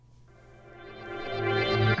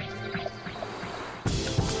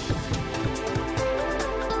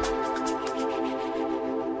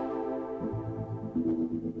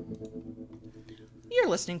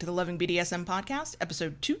listening to the Loving BDSM podcast,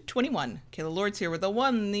 episode 221. Kayla Lords here with the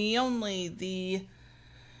one, the only, the...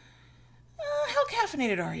 how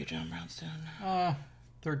caffeinated are you, John Brownstone?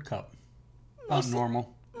 Third cup. About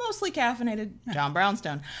normal. Mostly caffeinated, John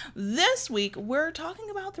Brownstone. This week, we're talking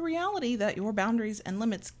about the reality that your boundaries and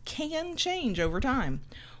limits can change over time.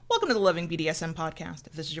 Welcome to the Loving BDSM podcast.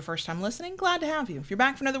 If this is your first time listening, glad to have you. If you're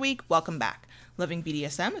back for another week, welcome back. Loving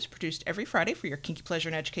BDSM is produced every Friday for your kinky pleasure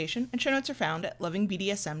and education, and show notes are found at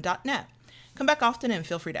lovingbdsm.net. Come back often and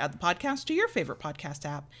feel free to add the podcast to your favorite podcast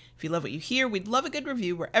app. If you love what you hear, we'd love a good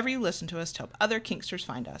review wherever you listen to us to help other kinksters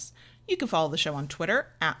find us. You can follow the show on Twitter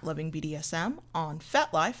at LovingBDSM, on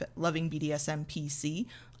FetLife at LovingBDSMPC,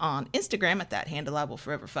 on Instagram at that handle I will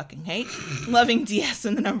forever fucking hate,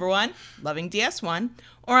 LovingDSM the number one, LovingDS1,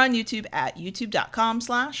 or on YouTube at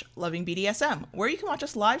youtube.com/LovingBDSM, where you can watch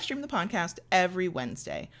us live stream the podcast every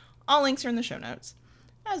Wednesday. All links are in the show notes.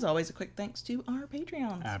 As always, a quick thanks to our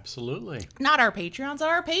Patreons. Absolutely. Not our Patreons,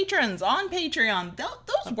 our patrons on Patreon.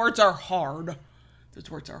 Those words are hard. Those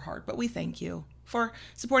words are hard, but we thank you for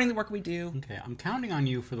supporting the work we do. Okay, I'm counting on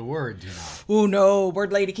you for the words, you know. Oh, no.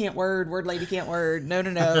 Word lady can't word. Word lady can't word. No.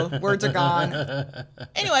 Words are gone.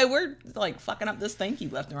 Anyway, we're like fucking up this thank you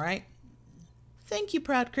left and right. Thank you,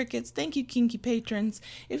 Proud Crickets. Thank you, Kinky Patrons.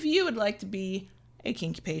 If you would like to be a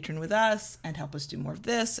kinky patron with us and help us do more of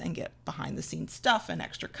this and get behind the scenes stuff and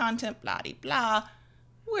extra content, blah-de-blah,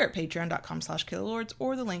 we're at patreon.com/KaylaLords,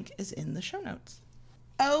 or the link is in the show notes.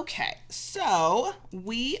 Okay, so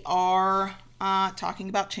we are talking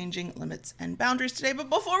about changing limits and boundaries today.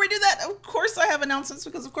 But before we do that, of course I have announcements,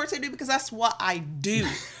 because of course I do, because that's what I do.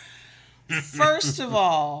 First of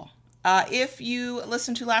all, if you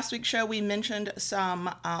listened to last week's show, we mentioned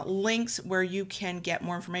some links where you can get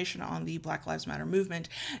more information on the Black Lives Matter movement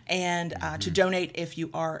and to donate if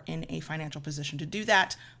you are in a financial position to do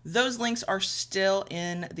that. Those links are still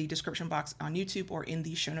in the description box on YouTube or in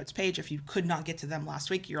the show notes page. If you could not get to them last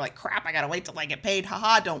week, you're like, crap, I gotta wait till I get paid.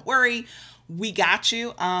 Haha, don't worry. We got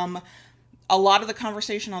you. A lot of the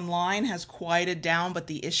conversation online has quieted down, but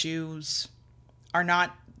the issues are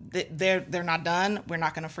not... They're not done. We're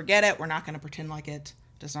not going to forget it. We're not going to pretend like it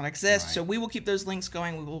does not exist. Right. So we will keep those links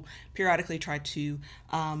going. We will periodically try to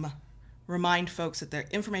remind folks that their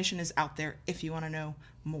information is out there if you want to know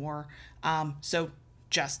more. So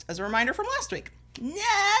just as a reminder from last week.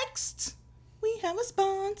 Next, we have a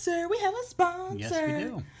sponsor. Yes, we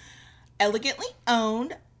do. Elegantly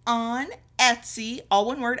Owned on Etsy. All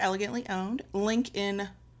one word, Elegantly Owned. Link in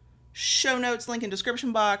show notes, link in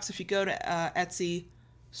description box. If you go to Etsy,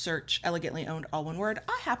 search Elegantly Owned, all one word.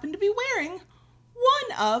 I happen to be wearing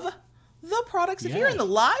one of the products. If you're in the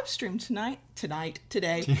live stream today,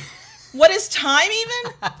 what is time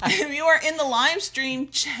even? If you are in the live stream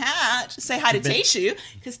chat, say hi to Tayshu,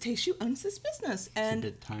 because Tayshu owns this business. And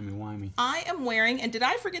it's a bit timey-wimey. I am wearing, and did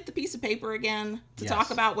I forget the piece of paper again to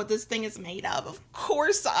talk about what this thing is made of? Of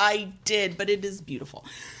course I did, but it is beautiful.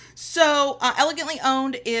 So, Elegantly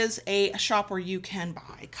Owned is a shop where you can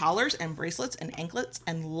buy collars and bracelets and anklets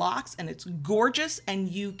and locks, and it's gorgeous, and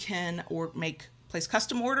you can place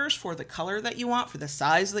custom orders for the color that you want, for the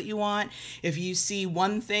size that you want. If you see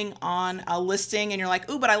one thing on a listing and you're like,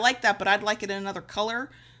 ooh, but I like that, but I'd like it in another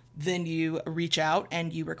color, then you reach out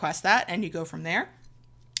and you request that, and you go from there.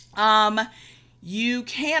 You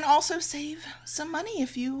can also save some money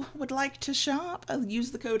if you would like to shop. Use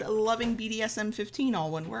the code LovingBDSM15, all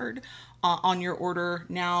one word, on your order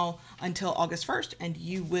now until August 1st, and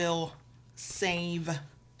you will save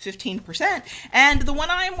 15%. And the one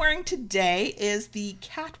I'm wearing today is the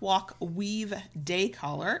Catwalk Weave Day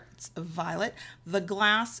Collar. It's violet.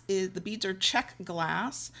 The beads are check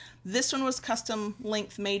glass. This one was custom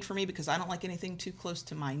length made for me because I don't like anything too close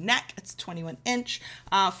to my neck. It's 21 inch.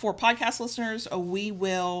 For podcast listeners, we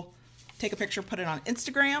will take a picture, put it on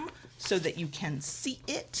Instagram so that you can see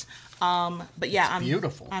it. But yeah,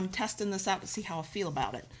 beautiful. I'm testing this out to see how I feel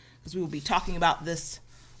about it, because we will be talking about this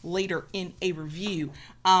later in a review.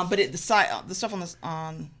 But the stuff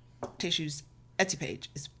on Tayshu's Etsy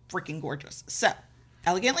page is freaking gorgeous. So,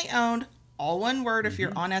 Elegantly Owned, all one word. If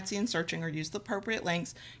you're on Etsy and searching, or use the appropriate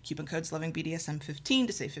links, coupon code's LovingBDSM15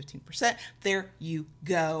 to save 15%. There you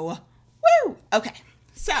go. Woo! Okay.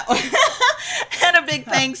 So, and a big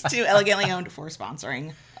thanks to Elegantly Owned for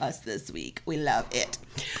sponsoring us this week. We love it.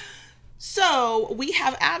 So, we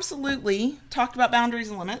have absolutely talked about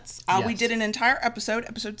boundaries and limits. We did an entire episode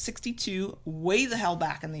 62, way the hell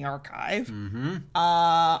back in the archive.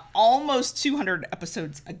 Almost 200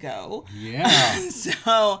 episodes ago. Yeah.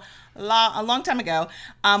 So, a long time ago.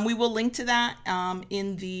 We will link to that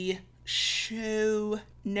in the show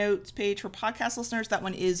notes page for podcast listeners. That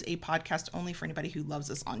one is a podcast only for anybody who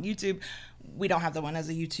loves us on YouTube. We don't have the one as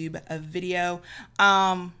a YouTube video.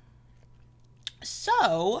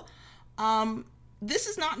 This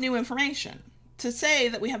is not new information. To say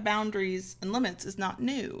that we have boundaries and limits is not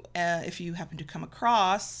new. If you happen to come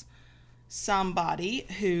across somebody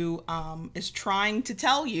who is trying to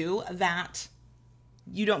tell you that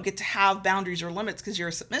you don't get to have boundaries or limits because you're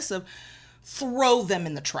a submissive, throw them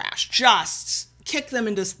in the trash. Just kick them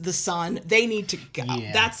into the sun. They need to go.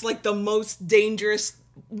 Yeah. That's like the most dangerous,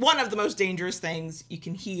 one of the most dangerous things you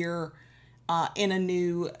can hear in a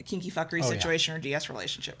new kinky fuckery situation or DS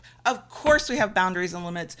relationship. Of course we have boundaries and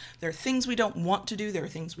limits. There are things we don't want to do. There are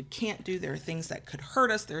things we can't do. There are things that could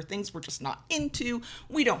hurt us. There are things we're just not into.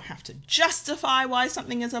 We don't have to justify why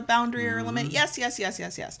something is a boundary or a limit. Yes.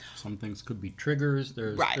 Some things could be triggers.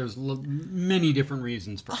 There's Right. many different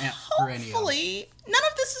reasons for any of them. Hopefully, none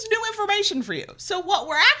of this is new information for you. So what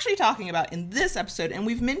we're actually talking about in this episode, and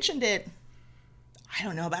we've mentioned it, I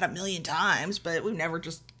don't know, about 1,000,000 times, but we've never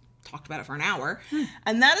just talked about it for an hour.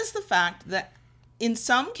 And that is the fact that in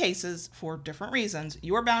some cases, for different reasons,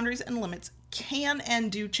 your boundaries and limits can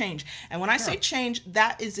and do change. And when I say change,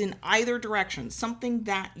 that is in either direction. Something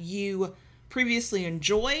that you previously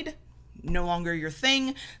enjoyed, no longer your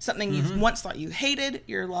thing. Something you once thought you hated,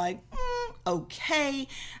 you're like, okay.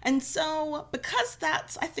 And so, because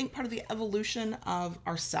that's, I think, part of the evolution of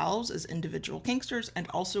ourselves as individual kinksters, and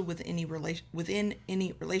also within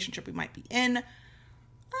any relationship we might be in,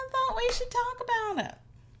 I thought we should talk about it.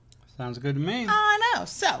 Sounds good to me. I know.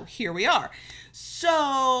 So, here we are.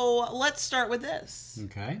 So, let's start with this.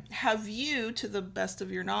 Okay. Have you, to the best of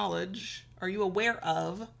your knowledge, are you aware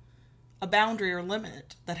of a boundary or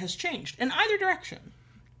limit that has changed in either direction?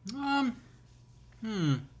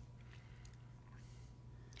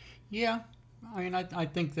 Yeah. I mean, I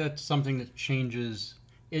think that's something that changes.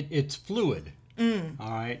 It's fluid. All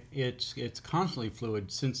right. It's constantly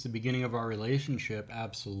fluid since the beginning of our relationship.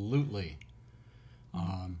 Absolutely.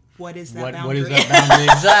 What is that What boundary? is that boundary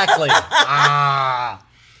exactly?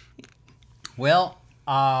 Well,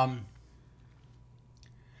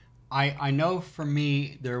 I know for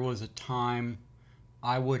me there was a time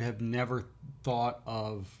I would have never thought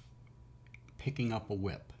of picking up a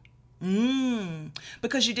whip.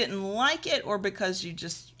 Because you didn't like it, or because you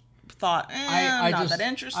just thought, I'm not that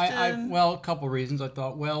interested? Well, a couple reasons. I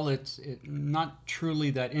thought, well, it's not truly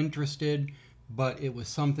that interested, but it was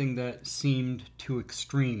something that seemed too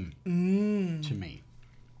extreme to me.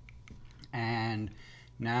 And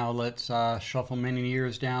now let's shuffle many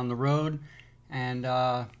years down the road, and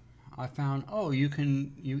I found, you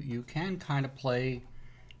can kind of play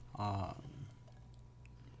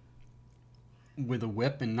with a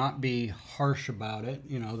whip and not be harsh about it.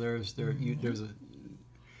 You know, there's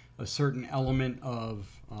a certain element of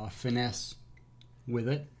finesse with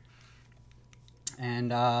it,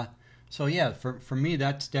 and so yeah, for me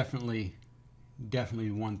that's definitely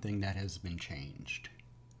one thing that has been changed.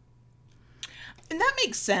 And that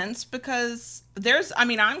makes sense, because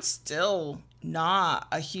I'm still not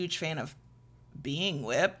a huge fan of being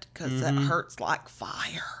whipped, because it hurts like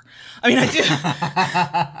fire. I mean,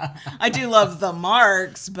 I do love the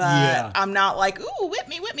marks, but I'm not like, ooh, whip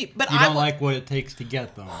me. But you don't like what it takes to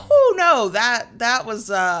get them. Oh no, that was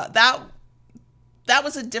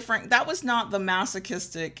not the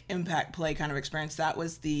masochistic impact play kind of experience. That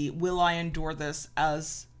was the, will I endure this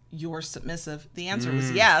as your submissive? The answer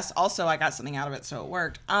was yes. Also, I got something out of it, so it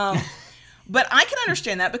worked. But I can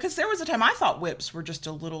understand that, because there was a time I thought whips were just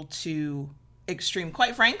a little too extreme.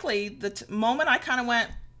 Quite frankly, the moment I kind of went,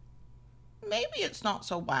 maybe it's not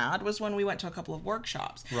so bad, was when we went to a couple of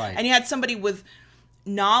workshops. Right. And you had somebody with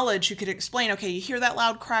knowledge who could explain, okay, you hear that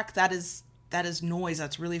loud crack, that is noise,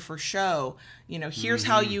 that's really for show. You know, here's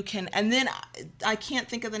how you can, and then I can't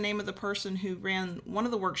think of the name of the person who ran one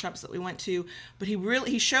of the workshops that we went to, but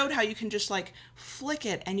he showed how you can just like flick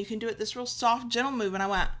it, and you can do it this real soft, gentle move, and I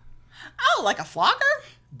went, oh, like a flocker?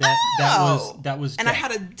 That was and I Dex.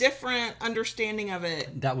 had a different understanding of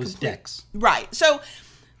it. That was Dex. Right. So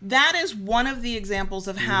that is one of the examples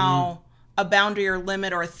of how a boundary or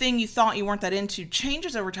limit or a thing you thought you weren't that into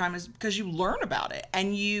changes over time, is because you learn about it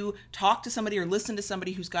and you talk to somebody or listen to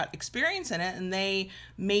somebody who's got experience in it, and they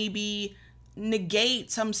maybe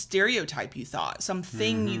negate some stereotype you thought,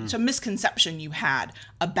 something some misconception you had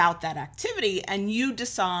about that activity, and you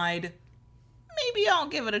decide, maybe I'll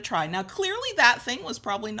give it a try. Now, clearly that thing was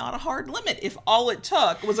probably not a hard limit if all it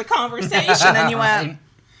took was a conversation and you went,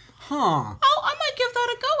 Huh. oh, I might give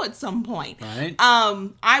that a go at some point. Right.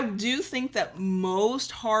 I do think that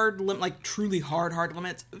most like truly hard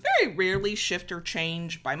limits very rarely shift or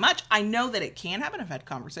change by much. I know that it can happen. I've had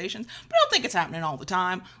conversations, but I don't think it's happening all the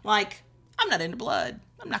time. Like, I'm not into blood.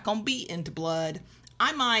 I'm not going to be into blood.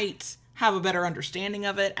 I might have a better understanding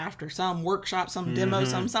of it after some workshop, some demo,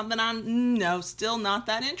 something. I'm still not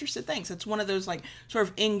that interested. Thanks. It's one of those like sort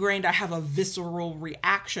of ingrained, I have a visceral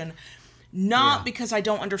reaction, not because I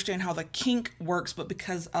don't understand how the kink works, but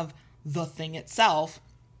because of the thing itself.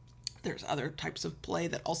 There's other types of play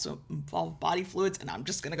that also involve body fluids, and I'm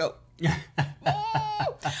just going to go,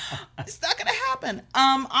 oh, it's not going to happen.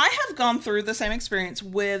 I have gone through the same experience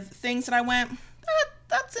with things that I went,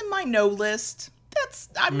 that's in my no list.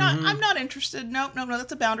 I'm not interested. No,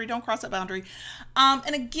 that's a boundary. Don't cross that boundary.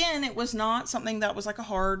 And again, it was not something that was like a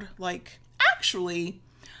hard, like, actually,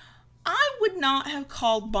 I would not have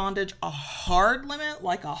called bondage a hard limit,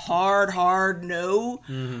 like a hard no.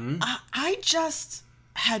 I just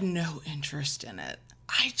had no interest in it.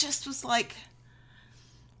 I just was like,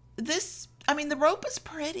 the rope is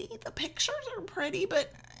pretty. The pictures are pretty,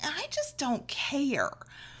 but I just don't care.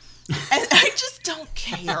 I just don't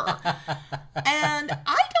care. And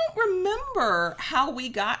I don't remember how we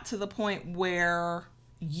got to the point where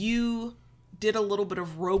you did a little bit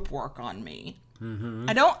of rope work on me. I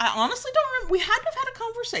honestly don't remember. We had to have had a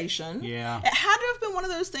conversation. Yeah. It had to have been one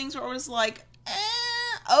of those things where I was like,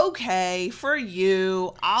 okay, for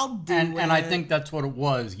you, I'll do it. And I think that's what it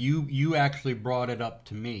was. You actually brought it up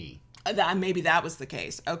to me. Maybe that was the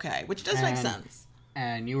case. Okay, which does make sense.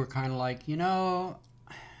 And you were kind of like,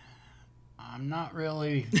 I'm not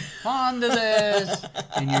really fond of this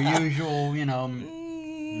in your usual,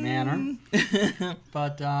 manner.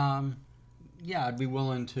 But, yeah, I'd be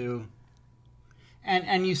willing to.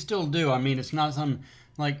 And you still do. I mean, it's not some,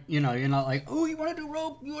 like, you're not like, oh, you want to do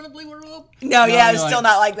rope? You want to play with rope? No, yeah, it's still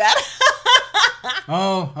not like that.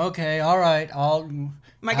 Oh, okay, all right. Am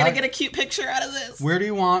I going to get a cute picture out of this? Where do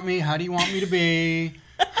you want me? How do you want me to be?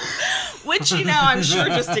 Which, I'm sure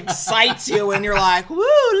just excites you when you're like, woo,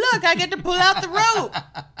 look, I get to pull out the rope.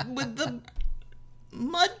 With the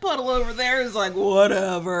mud puddle over there is like,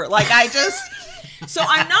 whatever. Like, so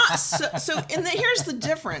I'm not, here's the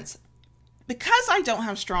difference. Because I don't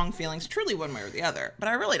have strong feelings, truly one way or the other, but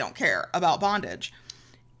I really don't care about bondage.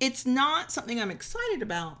 It's not something I'm excited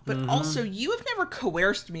about, but also you have never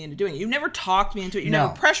coerced me into doing it. You've never talked me into it. You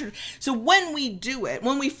never pressured. So when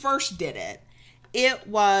we first did it, it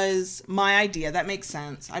was my idea. That makes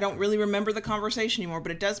sense. I don't really remember the conversation anymore,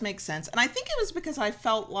 but it does make sense. And I think it was because I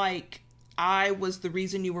felt like I was the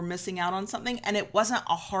reason you were missing out on something, and it wasn't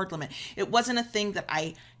a hard limit. It wasn't a thing that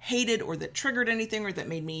I hated or that triggered anything or that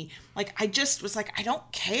made me, like, I just was like, I don't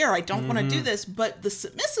care. I don't want to do this. But the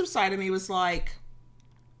submissive side of me was like,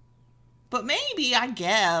 but maybe, I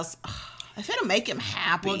guess, if it'll make him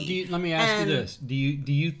happy. Well, let me ask you this. Do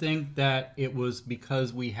you think that it was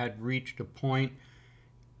because we had reached a point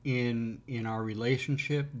in our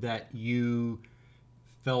relationship that you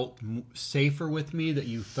felt safer with me, that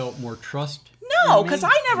you felt more trust? No, because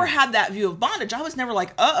I never had that view of bondage. I was never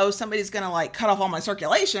like, somebody's going to like cut off all my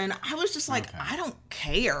circulation. I was just like, I don't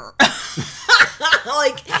care.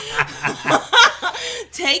 Like,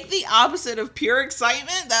 take the opposite of pure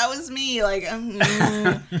excitement. That was me. Like,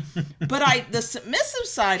 but the submissive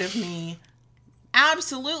side of me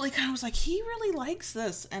absolutely kind of was like, he really likes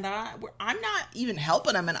this, and I'm not even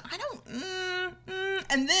helping him, and I don't.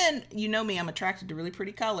 And then, me, I'm attracted to really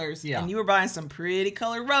pretty colors. Yeah. And you were buying some pretty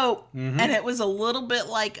colored rope, and it was a little bit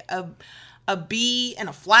like a bee and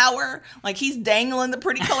a flower. Like, he's dangling the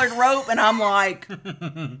pretty colored rope, and I'm like,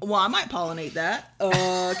 well, I might pollinate that.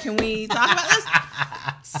 Can we talk about this?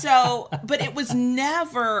 So, but it was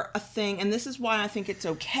never a thing, and this is why I think it's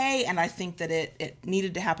okay, and I think that it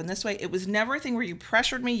needed to happen this way. It was never a thing where you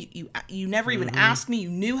pressured me. You never even asked me. You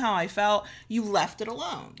knew how I felt. You left it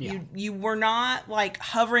alone. Yeah. You were not like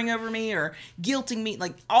hovering over me or guilting me.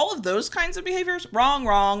 Like, all of those kinds of behaviors,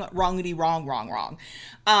 wrongity, wrong.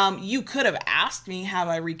 You could have asked me, have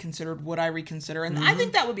I reconsidered, would I reconsider? And I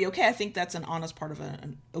think that would be okay. I think that's an honest part of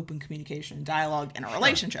an open communication, dialogue in a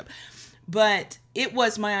relationship. But it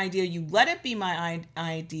was my idea. You let it be my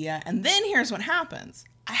idea. And then here's what happens.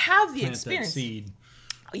 I have the experience. That seed.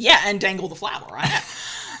 Yeah, and dangle the flower, right?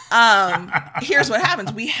 Here's what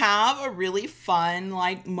happens. We have a really fun,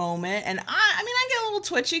 like, moment. And I get a little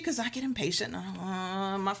twitchy because I get impatient.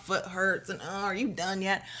 My foot hurts. And, are you done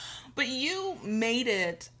yet? But you made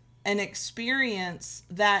it an experience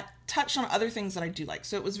that touched on other things that I do like.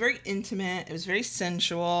 So it was very intimate. It was very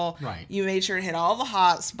sensual. Right. You made sure to hit all the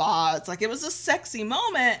hot spots. Like, it was a sexy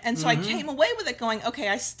moment. And so I came away with it going, okay,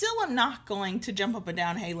 I still am not going to jump up and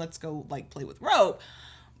down, hey, let's go, like, play with rope.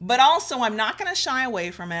 But also, I'm not going to shy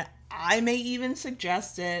away from it. I may even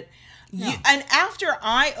suggest it. Yeah. And after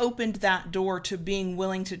I opened that door to being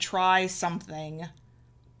willing to try something,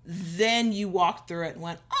 then you walked through it and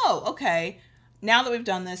went, oh, okay. Now that we've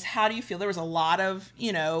done this, how do you feel? There was a lot of,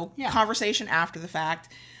 conversation after the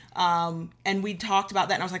fact. And we talked about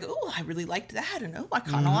that. And I was like, oh, I really liked that. And oh, I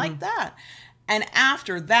kind of like that. And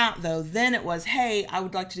after that, though, then it was, hey, I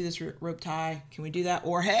would like to do this rope tie. Can we do that?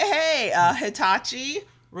 Or, hey, Hitachi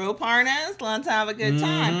rope harness. Let's have a good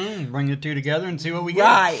time. Bring the two together and see what we get.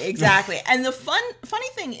 Right, exactly. And the funny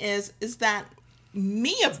thing is that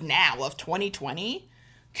me of now, of 2020,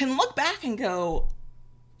 can look back and go,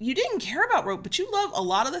 you didn't care about rope, but you love a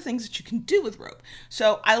lot of the things that you can do with rope.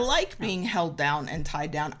 So I like being held down and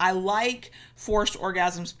tied down. I like forced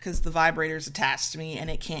orgasms because the vibrator's attached to me and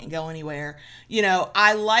it can't go anywhere.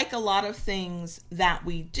 I like a lot of things that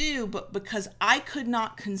we do, but because I could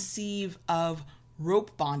not conceive of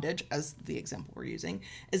rope bondage, as the example we're using,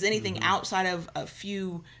 as anything outside of a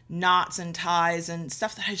few knots and ties and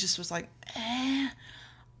stuff that I just was like,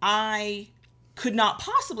 I could not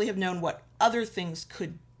possibly have known what other things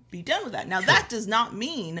could be done with that. Now, that does not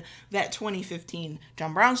mean that 2015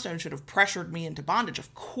 John Brownstone should have pressured me into bondage.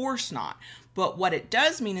 Of course not. But what it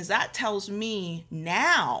does mean is that tells me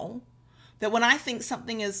now that when I think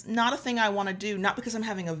something is not a thing I want to do, not because I'm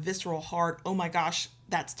having a visceral hard, oh my gosh,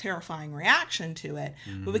 that's terrifying reaction to it,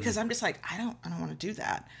 but because I'm just like, I don't want to do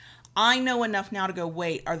that. I know enough now to go,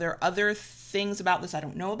 wait, are there other things about this I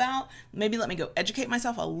don't know about? Maybe let me go educate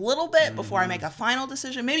myself a little bit before I make a final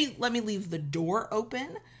decision. Maybe let me leave the door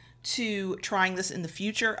open to trying this in the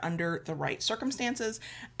future under the right circumstances.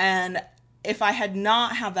 And if I had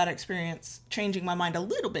not had that experience changing my mind a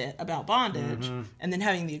little bit about bondage and then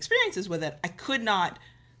having the experiences with it, I could not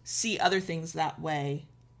see other things that way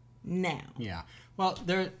now. Yeah. Well,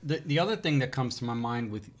 the other thing that comes to my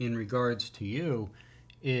mind in regards to you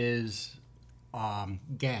is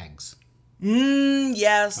gags.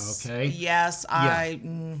 Yes. Okay. Yes.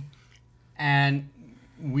 And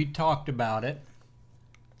we talked about it,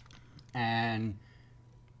 and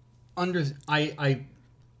I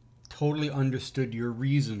totally understood your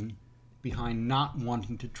reason behind not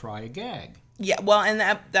wanting to try a gag. Yeah, well,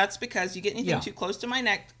 and that's because you get anything too close to my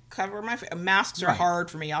neck, cover my face. Masks are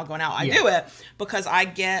hard for me, y'all, going out. I do it because I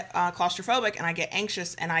get claustrophobic and I get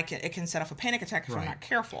anxious, and it can set off a panic attack if I'm not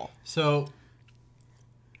careful. So,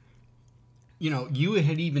 you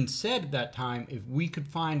had even said at that time, if we could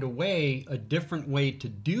find a different way to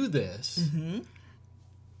do this,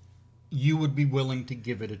 you would be willing to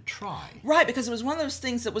give it a try. Right, because it was one of those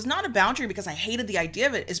things that was not a boundary because I hated the idea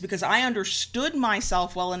of it. It's because I understood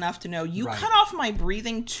myself well enough to know you cut off my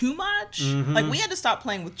breathing too much. Like, we had to stop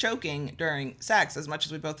playing with choking during sex, as much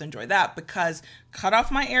as we both enjoy that, because cut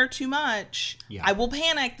off my air too much. Yeah. I will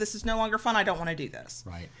panic. This is no longer fun. I don't want to do this.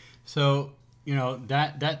 Right. So,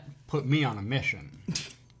 that put me on a mission.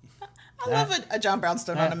 I love a John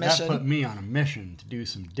Brownstone on a mission. That put me on a mission to do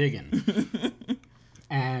some digging.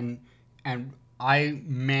 And I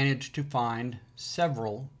managed to find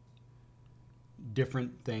several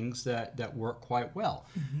different things that work quite well.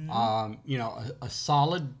 A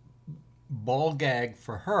solid ball gag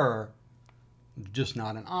for her, just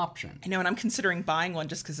not an option. I know, and I'm considering buying one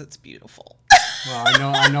just because it's beautiful. Well,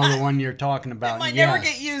 I know the one you're talking about. It might never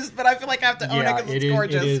get used, but I feel like I have to own it because it's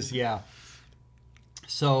gorgeous. It is, yeah.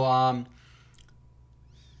 So,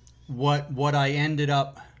 what I ended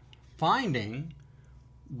up finding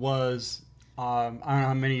was, I don't know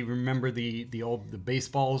how many remember the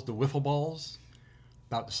baseballs, the wiffle balls,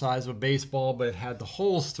 about the size of a baseball, but it had the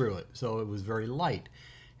holes through it, so it was very light.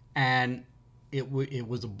 And it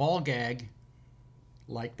was a ball gag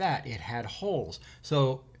like that. It had holes.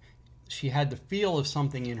 So she had the feel of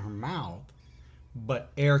something in her mouth,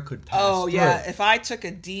 but air could pass through. Oh, yeah. If I took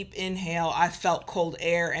a deep inhale, I felt cold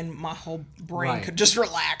air, and my whole brain could just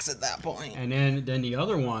relax at that point. And then the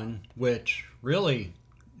other one, which really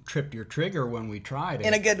tripped your trigger when we tried it.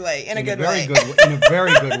 In a good way. In a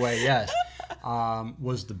very good way, yes.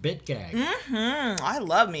 Was the bit gag. I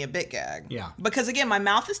love me a bit gag. Yeah. Because, again, my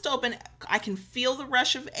mouth is still open. I can feel the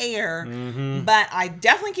rush of air, but I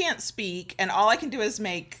definitely can't speak, and all I can do is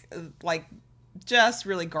make, just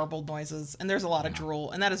really garbled noises, and there's a lot of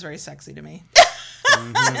drool, and that is very sexy to me.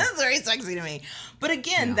 That's very sexy to me. But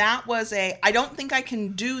again, that was I don't think I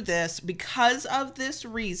can do this because of this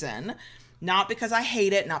reason. Not because I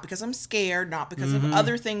hate it, not because I'm scared, not because of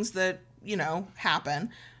other things that, happen,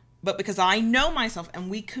 but because I know myself, and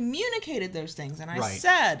we communicated those things, and I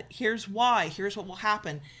said, here's why, here's what will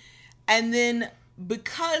happen. And then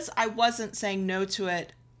because I wasn't saying no to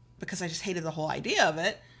it because I just hated the whole idea of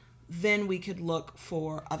it, then we could look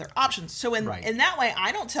for other options. So in that way,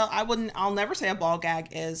 I'll never say a ball gag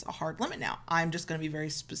is a hard limit now. I'm just going to be very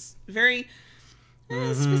specific, the word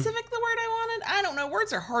I wanted. I don't know.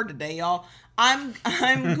 Words are hard today, y'all. I'm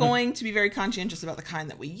going to be very conscientious about the kind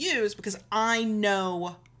that we use, because I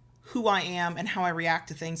know who I am and how I react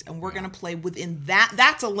to things, and we're going to play within that.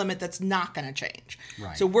 That's a limit that's not going to change.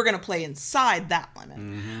 Right. So we're going to play inside that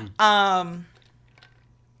limit.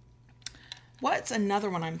 What's another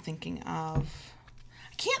one I'm thinking of?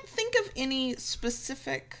 I can't think of any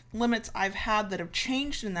specific limits I've had that have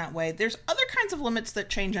changed in that way. There's other kinds of limits that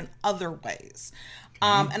change in other ways.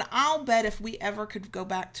 And I'll bet if we ever could go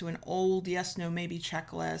back to an old yes, no, maybe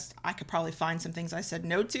checklist, I could probably find some things I said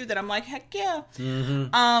no to that I'm like, heck yeah.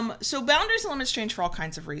 So boundaries and limits change for all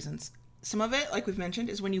kinds of reasons. Some of it, like we've mentioned,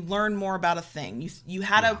 is when you learn more about a thing. You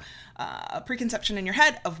had a preconception in your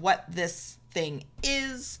head of what this thing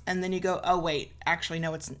is, and then you go, oh wait, actually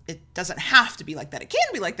no, it doesn't have to be like that. It can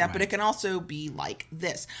be like that, but it can also be like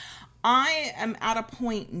this. I am at a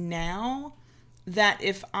point now that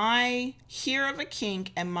if I hear of a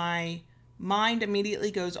kink and my mind immediately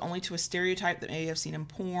goes only to a stereotype that maybe I've seen in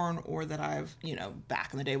porn, or that I've, back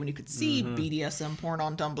in the day when you could see BDSM porn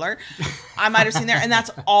on Tumblr, I might have seen there, and that's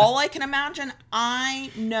all I can imagine, I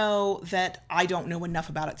know that I don't know enough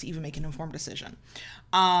about it to even make an informed decision.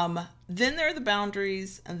 Then there are the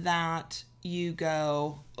boundaries that you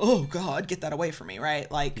go, oh God, get that away from me,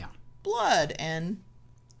 right? Like blood and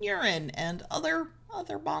urine and other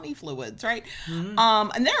body fluids, right?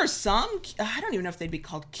 And there are some, I don't even know if they'd be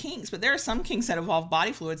called kinks, but there are some kinks that involve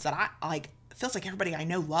body fluids that I like, it feels like everybody I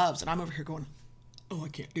know loves, and I'm over here going, oh, I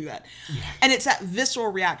can't do that. And it's that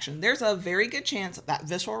visceral reaction. There's a very good chance that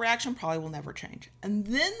visceral reaction probably will never change. And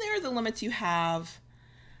then there are the limits you have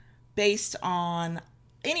based on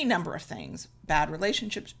any number of things: bad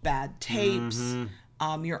relationships, bad tapes,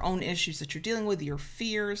 your own issues that you're dealing with, your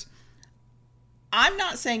fears. I'm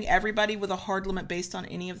not saying everybody with a hard limit based on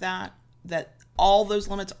any of that all those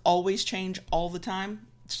limits always change all the time.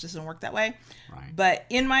 It just doesn't work that way. Right. But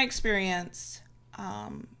in my experience,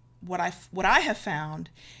 what I have found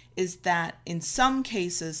is that in some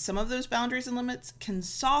cases, some of those boundaries and limits can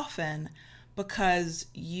soften because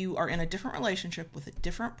you are in a different relationship with a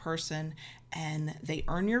different person, and they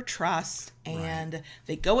earn your trust, and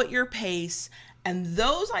they go at your pace. And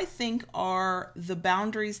those, I think, are the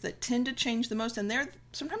boundaries that tend to change the most. And they're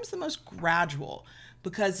sometimes the most gradual,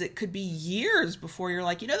 because it could be years before you're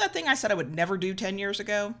like, that thing I said I would never do 10 years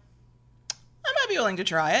ago, I might be willing to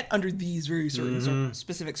try it under these very certain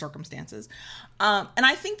specific circumstances. And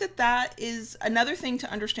I think that is another thing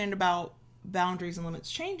to understand about boundaries and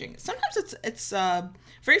limits changing. Sometimes it's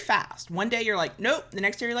very fast. One day you're like, nope. The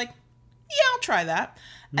next day you're like, yeah, I'll try that.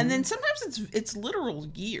 And then sometimes it's literal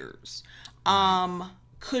years.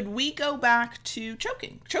 Could we go back to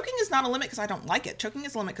choking? Choking is not a limit because I don't like it. Choking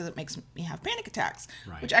is a limit because it makes me have panic attacks,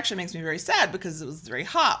 which actually makes me very sad because it was very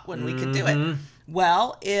hot when we could do it.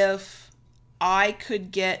 Well, if I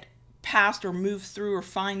could get past or move through or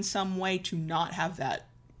find some way to not have that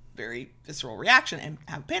very visceral reaction and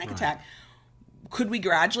have a panic attack, could we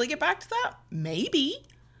gradually get back to that? Maybe.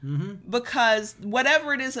 Because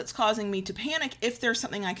whatever it is that's causing me to panic, if there's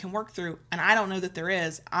something I can work through, and I don't know that there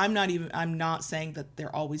is, I'm not saying that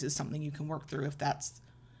there always is something you can work through.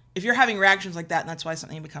 If you're having reactions like that, and that's why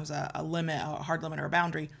something becomes a limit, a hard limit or a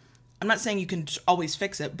boundary, I'm not saying you can always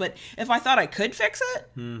fix it, but if I thought I could fix it,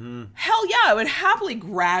 hell yeah, I would happily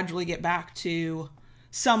gradually get back to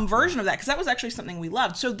some version of that, because that was actually something we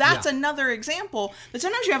loved. So that's another example that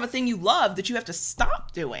sometimes you have a thing you love that you have to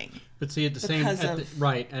stop doing. But see,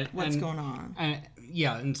 what's going on.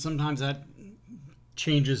 And sometimes that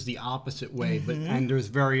changes the opposite way, and there's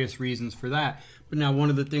various reasons for that. But now one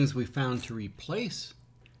of the things we found to replace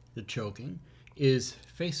the choking is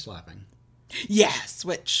face slapping. Yes,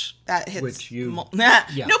 which that hits. No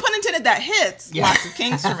pun intended. That hits lots of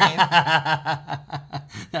kinks for me.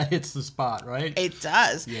 That hits the spot, right? It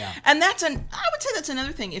does. Yeah, and I would say that's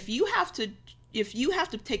another thing. If you have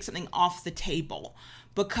to take something off the table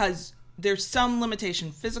because there's some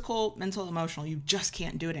limitation, physical, mental, emotional, you just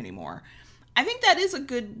can't do it anymore. I think that is a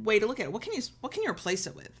good way to look at it. What can you replace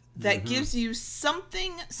it with that gives you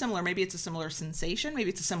something similar? Maybe it's a similar sensation. Maybe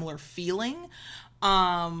it's a similar feeling.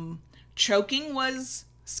 Choking was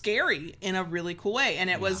scary in a really cool way, and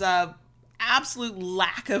it was absolute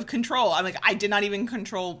lack of control. I'm like, I did not even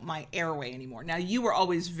control my airway anymore. Now, you were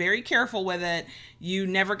always very careful with it. You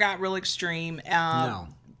never got real extreme. No.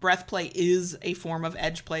 Breath play is a form of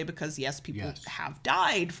edge play because, yes, people have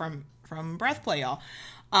died from breath play, y'all.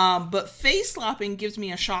 But face slapping gives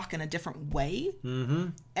me a shock in a different way. Mm-hmm.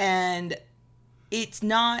 And it's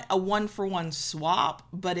not a 1-for-1 swap,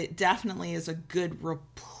 but it definitely is a good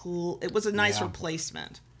it was a nice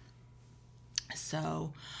replacement.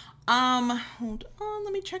 So, hold on,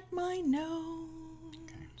 let me check my notes.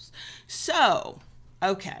 Okay. So,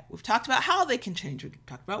 we've talked about how they can change. We've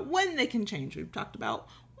talked about when they can change. We've talked about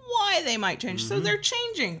why they might change. So they're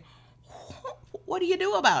changing. What do you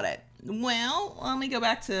do about it? Well, let me go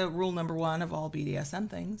back to rule number 1 of all BDSM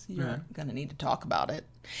things. You're going to need to talk about it.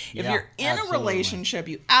 If you're in a relationship,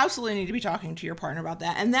 you absolutely need to be talking to your partner about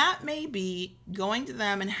that. And that may be going to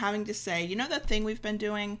them and having to say, you know that thing we've been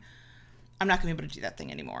doing? I'm not going to be able to do that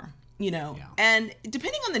thing anymore. And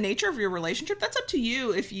depending on the nature of your relationship, that's up to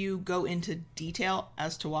you if you go into detail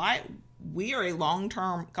as to why. We are a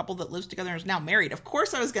long-term couple that lives together and is now married. Of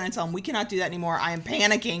course I was going to tell them, we cannot do that anymore. I am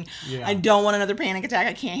panicking. I don't want another panic attack.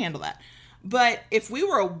 I can't handle that. But if we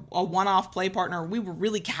were a one-off play partner, we were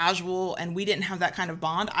really casual and we didn't have that kind of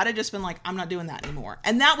bond, I'd have just been like, I'm not doing that anymore.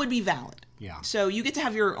 And that would be valid. Yeah. So you get to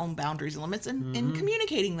have your own boundaries and limits and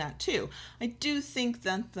communicating that too. I do think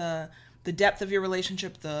that the depth of your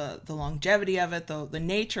relationship, the longevity of it, the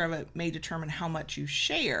nature of it may determine how much you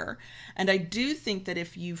share. And I do think that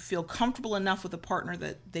if you feel comfortable enough with a partner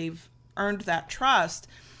that they've earned that trust,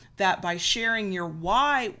 that by sharing your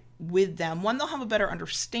why with them, one, they'll have a better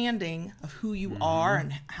understanding of who you are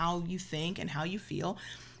and how you think and how you feel.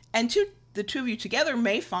 And two, the two of you together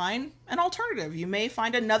may find an alternative. You may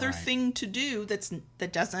find another thing to do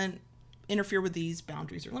that doesn't interfere with these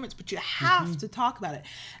boundaries or limits, but you have to talk about it.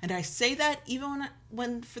 And I say that even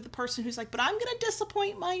when for the person who's like, but I'm going to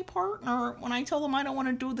disappoint my partner when I tell them I don't want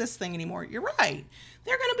to do this thing anymore. You're right.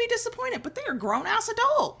 They're going to be disappointed, but they are grown ass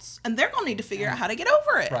adults and they're going to need to figure out how to get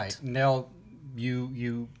over it. Right. Now,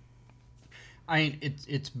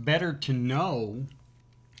 it's better to know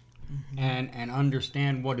and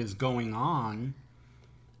understand what is going on.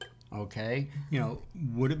 Okay,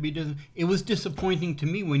 would it be? It was disappointing to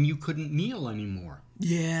me when you couldn't kneel anymore.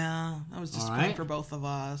 Yeah, that was disappointing for both of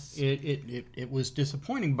us. It was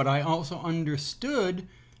disappointing, but I also understood,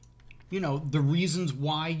 the reasons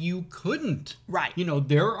why you couldn't. Right.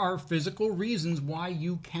 There are physical reasons why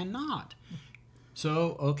you cannot.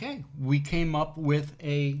 So, we came up with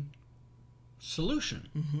a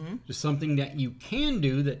solution to something that you can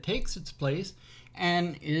do that takes its place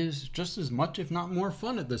and is just as much, if not more,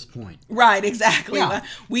 fun at this point. Right, exactly. Yeah.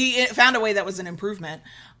 We found a way that was an improvement.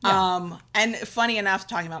 Yeah. And funny enough,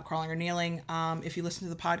 talking about crawling or kneeling, if you listen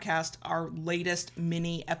to the podcast, our latest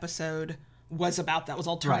mini episode was about that, was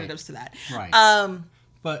alternatives to that. Right.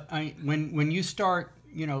 But when you start,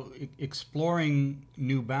 exploring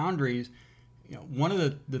new boundaries, one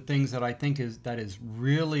of the things that I think is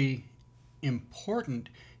really important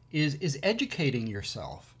is educating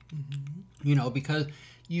yourself. Because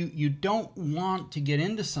you don't want to get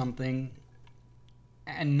into something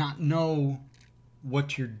and not know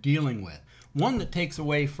what you're dealing with. One, that takes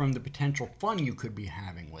away from the potential fun you could be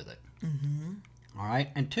having with it. All right.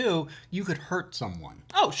 And two, you could hurt someone.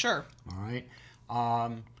 Oh, sure. All right.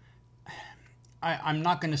 I'm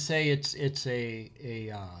not going to say it's a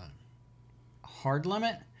hard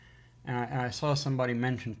limit. And I saw somebody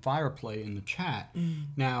mention fire play in the chat.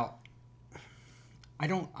 Now, I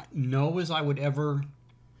don't know as I would ever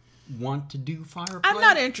want to do fire play. I'm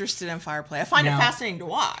not interested in fire play. I find it fascinating to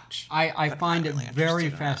watch. I find it very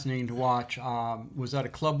fascinating to watch. Was at a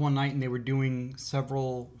club one night and they were doing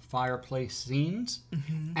several fireplace scenes,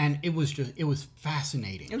 and it was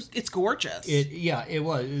fascinating. It's gorgeous. It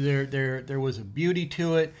was. There was a beauty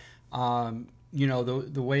to it. The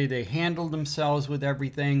way they handled themselves with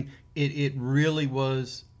everything. It really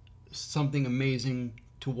was something amazing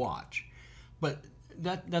to watch. But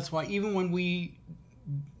that's why even when we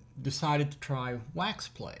decided to try wax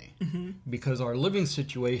play, because our living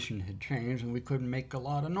situation had changed and we couldn't make a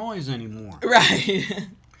lot of noise anymore. Right.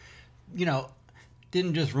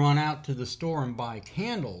 Didn't just run out to the store and buy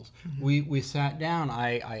candles. We sat down.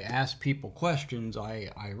 I asked people questions.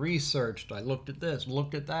 I researched. I looked at this,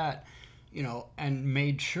 looked at that, and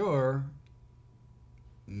made sure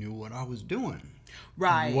knew what I was doing.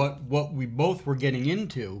 Right. What we both were getting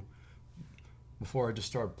into before I just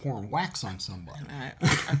started pouring wax on somebody. I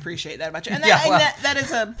appreciate that about you. And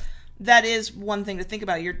that is one thing to think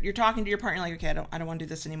about. You're talking to your partner like, okay, I don't want to do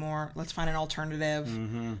this anymore. Let's find an alternative.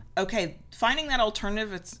 Okay, finding that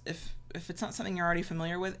alternative, if it's not something you're already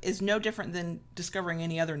familiar with, is no different than discovering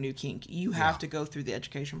any other new kink. You have to go through the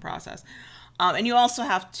education process. And you also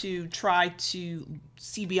have to try to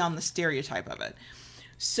see beyond the stereotype of it.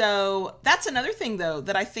 So that's another thing, though,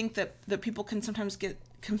 that I think that people can sometimes get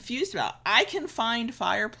confused about. I can find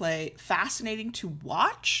fire play fascinating to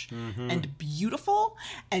watch and beautiful,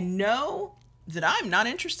 and know that I'm not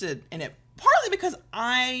interested in it, partly because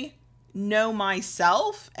I know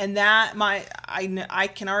myself, and that I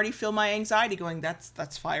can already feel my anxiety going,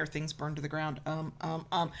 that's fire, things burn to the ground, and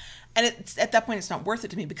it's at that point it's not worth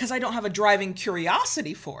it to me, because I don't have a driving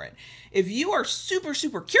curiosity for it. If you are super,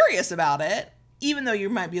 super curious about it, even though you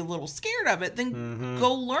might be a little scared of it, then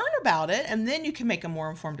go learn about it, and then you can make a more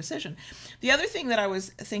informed decision. The other thing that I was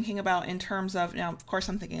thinking about in terms of, now, of course,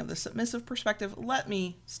 I'm thinking of the submissive perspective. Let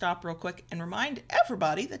me stop real quick and remind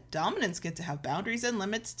everybody that dominants get to have boundaries and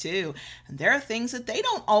limits too. And there are things that they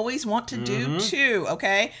don't always want to do too,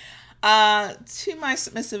 okay? To my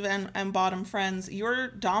submissive and bottom friends, your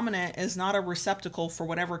dominant is not a receptacle for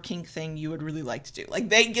whatever kink thing you would really like to do. Like,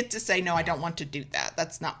 they get to say, no, I don't want to do that.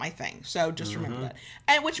 That's not my thing. So just remember that.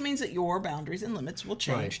 And which means that your boundaries and limits will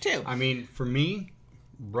change too. I mean, for me,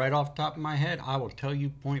 right off the top of my head, I will tell you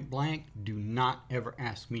point blank, do not ever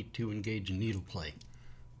ask me to engage in needle play.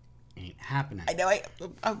 Ain't happening. I know.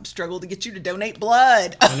 I struggled to get you to donate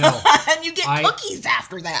blood. I know. And you get cookies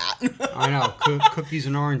after that. I know. Cookies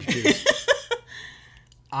and orange juice.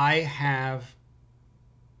 I have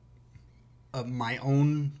my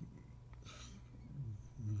own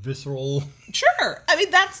visceral Sure. I mean,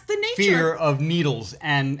 that's the nature. fear of needles.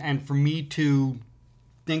 And for me to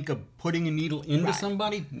think of putting a needle into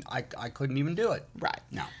somebody, I couldn't even do it. Right.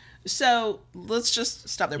 No. So let's just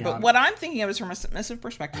stop there. But what I'm thinking of is from a submissive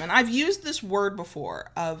perspective. And I've used this word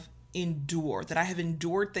before of endure, that I have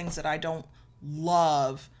endured things that I don't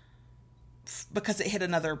love because it hit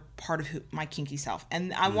another part of my kinky self.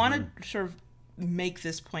 And I want to sort of make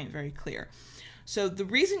this point very clear. So the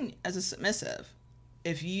reason, as a submissive,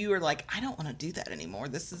 if you are like, I don't want to do that anymore,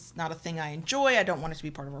 this is not a thing I enjoy, I don't want it to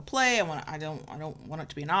be part of our play, I don't want it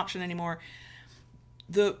to be an option anymore.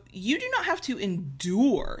 You do not have to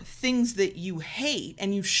endure things that you hate,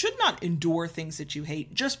 and you should not endure things that you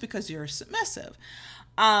hate just because you're submissive.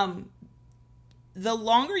 The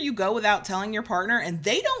longer you go without telling your partner, and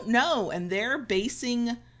they don't know, and they're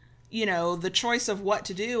basing, the choice of what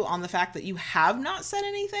to do on the fact that you have not said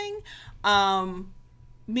anything,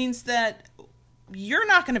 means that you're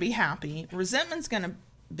not going to be happy. Resentment's going to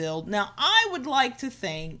build. Now, I would like to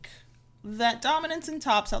think that dominants and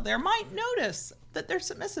tops out there might notice that their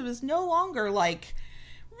submissive is no longer like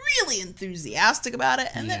really enthusiastic about it,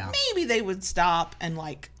 and that maybe they would stop and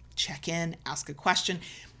like check in, ask a question,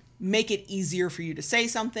 make it easier for you to say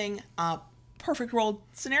something. Perfect world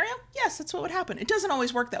scenario, yes, that's what would happen. It doesn't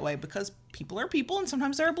always work that way because people are people and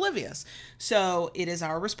sometimes they're oblivious. So it is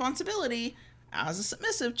our responsibility as a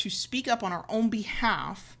submissive to speak up on our own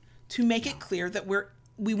behalf to make it clear that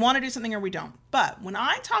we want to do something or we don't. But when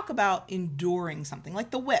I talk about enduring something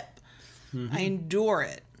like the whip, I endure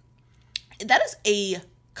it. That is a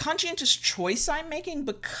conscientious choice I'm making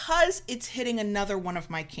because it's hitting another one of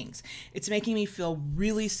my kinks. It's making me feel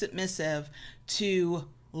really submissive to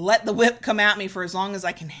let the whip come at me for as long as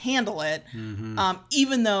I can handle it,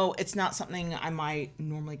 even though it's not something I might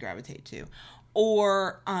normally gravitate to.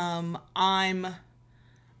 Or I'm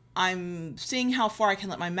seeing how far I can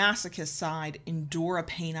let my masochist side endure a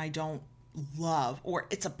pain I don't love, or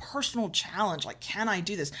it's a personal challenge, like, can I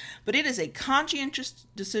do this? But it is a conscientious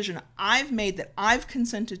decision I've made, that I've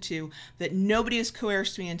consented to, that nobody has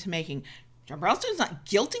coerced me into making. John Brownstone's not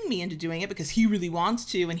guilting me into doing it because he really wants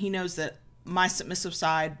to, and he knows that my submissive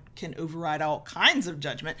side can override all kinds of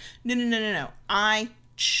judgment. No. I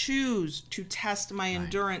choose to test my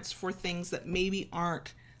endurance for things that maybe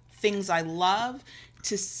aren't things I love,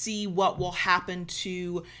 to see what will happen,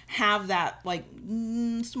 to have that like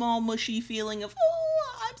small mushy feeling of,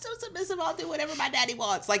 oh, I'm so submissive, I'll do whatever my daddy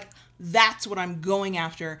wants. Like, that's what I'm going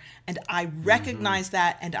after, and I recognize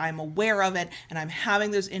that, and I'm aware of it, and I'm having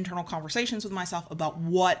those internal conversations with myself about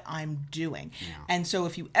what I'm doing. And so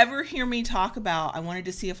if you ever hear me talk about, I wanted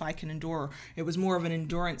to see if I can endure, it was more of an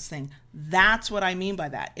endurance thing, that's what I mean by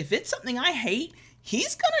that. If it's something I hate,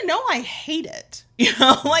 he's gonna know I hate it.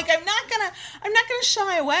 Like, I'm not gonna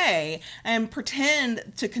shy away and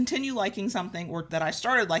pretend to continue liking something, or that I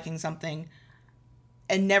started liking something,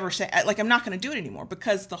 and never say, like, I'm not gonna do it anymore.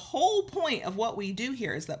 Because the whole point of what we do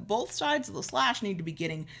here is that both sides of the slash need to be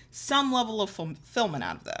getting some level of fulfillment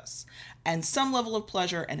out of this, and some level of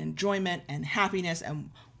pleasure and enjoyment and happiness,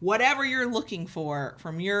 and whatever you're looking for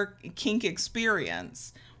from your kink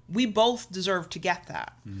experience. we both deserve to get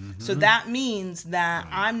that. So that means that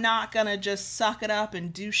I'm not going to just suck it up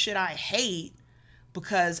and do shit I hate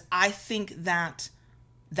because I think that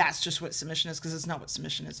that's just what submission is, because it's not what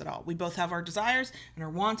submission is at all. We both have our desires and our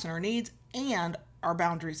wants and our needs and our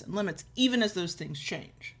boundaries and limits, even as those things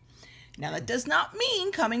change. Now, that does not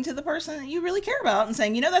mean coming to the person that you really care about and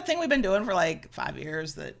saying, you know, that thing we've been doing for like 5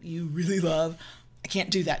 years that you really love, I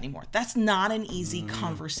can't do that anymore. That's not an easy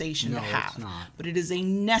conversation to have. It's not. But it is a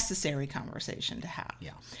necessary conversation to have.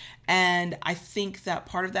 Yeah. And I think that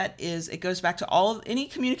part of that is, it goes back to any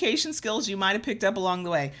communication skills you might have picked up along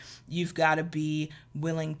the way. You've got to be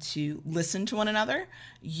willing to listen to one another.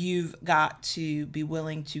 You've got to be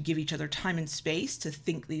willing to give each other time and space to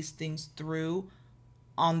think these things through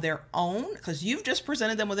on their own, because you've just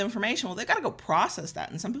presented them with information. Well, they've got to go process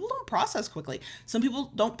that. And some people don't process quickly. Some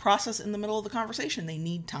people don't process in the middle of the conversation. They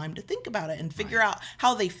need time to think about it and figure out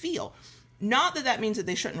how they feel. Not that that means that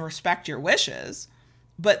they shouldn't respect your wishes,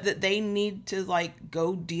 but that they need to like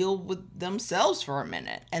go deal with themselves for a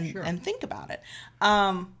minute and think about it.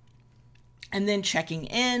 And then checking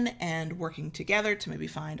in and working together to maybe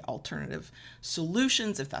find alternative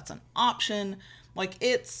solutions if that's an option. Like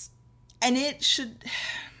it should,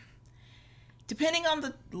 depending on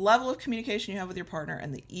the level of communication you have with your partner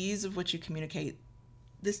and the ease of which you communicate,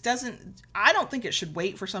 I don't think it should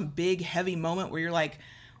wait for some big heavy moment where you're like,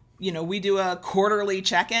 you know, we do a quarterly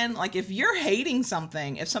check-in. Like, if you're hating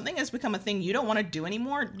something, if something has become a thing you don't want to do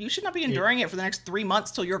anymore, you should not be enduring it for the next 3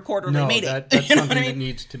 months till your quarterly meeting. That's something that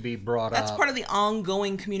needs to be brought up. That's part of the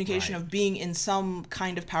ongoing communication of being in some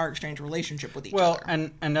kind of power exchange relationship with each other.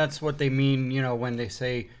 Well, and that's what they mean, you know, when they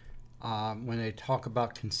say, when they talk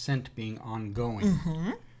about consent being ongoing.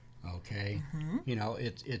 Okay, you know,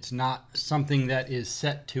 it's not something that is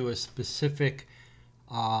set to a specific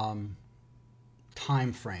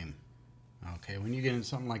time frame. Okay, when you get into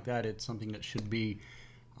something like that, it's something that should be,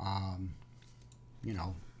 you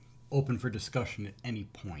know, open for discussion at any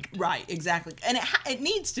point. Right, exactly. And it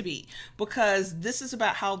needs to be, because this is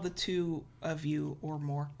about how the two of you or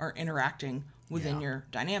more are interacting within your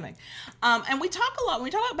dynamic. And we talk a lot, when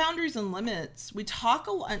we talk about boundaries and limits, we talk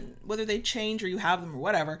a lot, whether they change or you have them or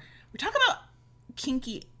whatever, we talk about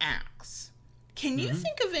kinky acts. Can you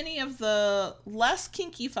think of any of the less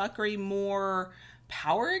kinky fuckery, more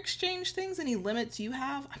power exchange things, any limits you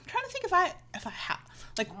have? I'm trying to think if I have.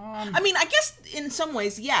 Like, I mean, I guess in some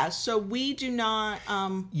ways, yeah. So we do not,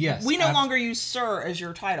 we no longer use sir as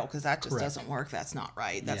your title, because that just doesn't work. That's not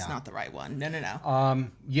right. That's not the right one. No.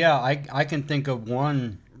 Yeah, I can think of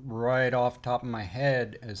one right off the top of my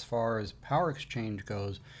head as far as power exchange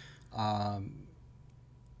goes.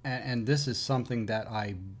 And this is something that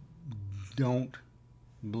I don't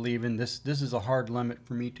believe in. This is a hard limit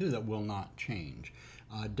for me, too, that will not change.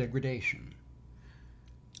 Degradation.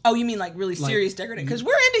 Oh, you mean like really serious degradation? Because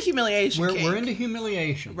we're into humiliation. We're into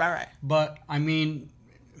humiliation. Right. But, I mean,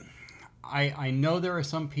 I know there are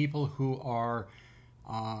some people who are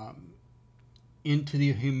into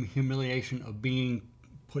the humiliation of being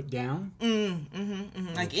put down.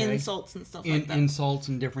 Like insults and stuff like that. Insults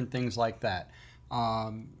and different things like that.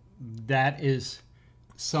 That is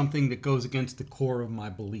something that goes against the core of my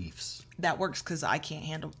beliefs. That works because I can't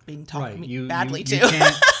handle being talked right. badly too.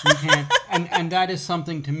 You can't. And that is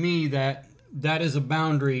something to me that is a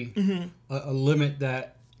boundary, a limit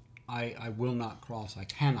that I will not cross. I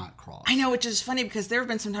cannot cross. I know, which is funny because there have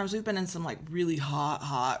been some times we've been in some like really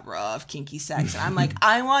hot, rough, kinky sex. And I'm like,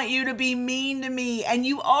 I want you to be mean to me. And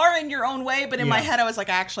you are in your own way. But in my head, I was like,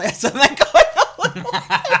 actually, I have something going on.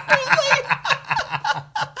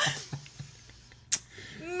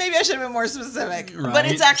 Maybe I should have been more specific. Right. But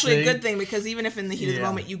it's actually a good thing, because even if in the heat of the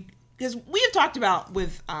moment because we have talked about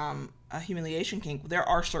with a humiliation kink, there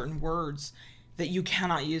are certain words that you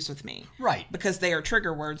cannot use with me. Right. Because they are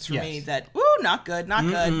trigger words for me that, not good,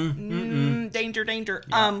 danger.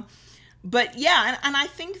 Yeah. But yeah, and I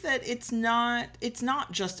think that it's not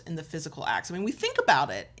just in the physical acts. I mean, we think about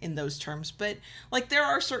it in those terms, but like there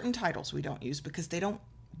are certain titles we don't use because they don't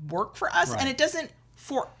work for us. Right. And it doesn't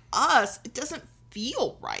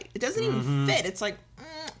feel right. It doesn't even fit. It's like,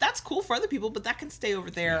 that's cool for other people, but that can stay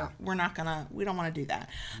over there. Yeah. We don't want to do that.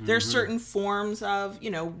 There's certain forms of,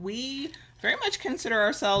 we very much consider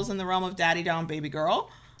ourselves in the realm of daddy dom baby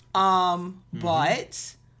girl.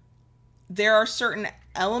 But there are certain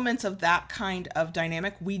elements of that kind of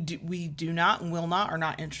dynamic we do not and will not, are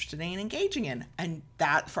not interested in engaging in. And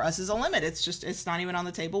that for us is a limit. It's not even on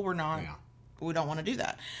the table. We don't want to do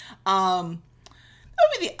that. That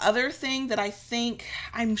would be the other thing that I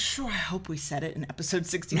hope we said it in episode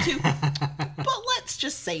 62. But let's let's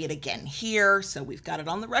just say it again here, so we've got it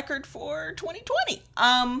on the record for 2020.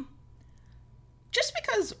 Just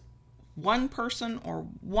because one person or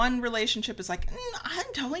one relationship is like, I'm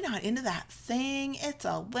totally not into that thing, it's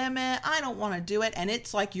a limit, I don't want to do it, and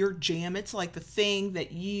it's like your jam, it's like the thing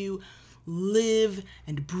that you live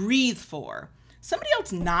and breathe for. Somebody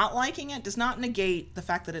else not liking it does not negate the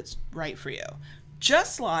fact that it's right for you.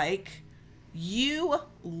 Just like you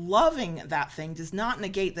loving that thing does not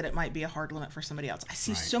negate that it might be a hard limit for somebody else. I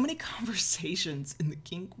see so many conversations in the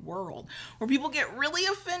kink world where people get really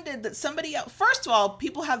offended that somebody else, first of all,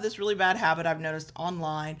 people have this really bad habit I've noticed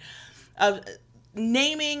online of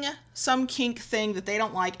naming some kink thing that they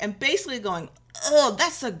don't like and basically going, oh,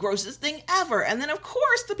 that's the grossest thing ever. And then of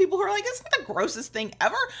course the people who are like, it's not the grossest thing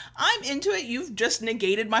ever, I'm into it, you've just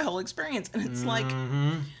negated my whole experience. And it's like,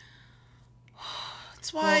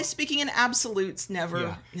 that's why speaking in absolutes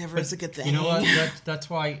never is a good thing. You know what? That's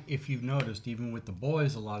why, if you've noticed, even with the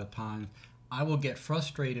boys, a lot of times, I will get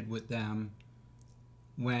frustrated with them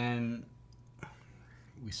when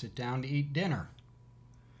we sit down to eat dinner.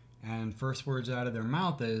 And first words out of their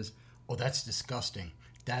mouth is, oh, that's disgusting.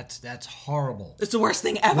 That's horrible. It's the worst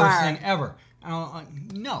thing ever. Worst thing ever.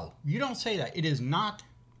 No, you don't say that. It is not.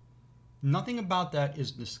 Nothing about that is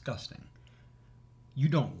disgusting. You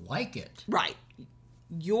don't like it. Right.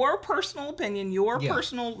 Your personal opinion, your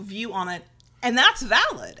personal view on it, and that's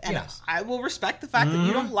valid. And I will respect the fact that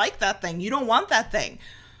you don't like that thing. You don't want that thing.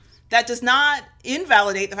 That does not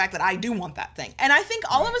invalidate the fact that I do want that thing. And I think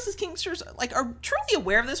all of us as kinksters are truly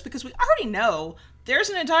aware of this because we already know there's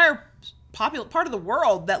an entire popular part of the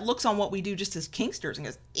world that looks on what we do just as kinksters and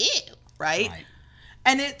goes, ew, right?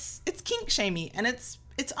 And it's kink shamey and it's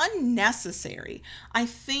unnecessary. I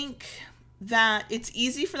think that it's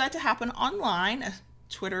easy for that to happen online.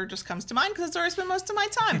 Twitter just comes to mind because it's where I spend most of my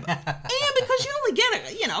time. And because you only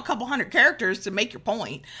get a couple hundred characters to make your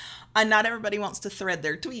point. And not everybody wants to thread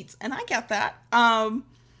their tweets. And I get that. And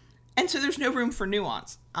so there's no room for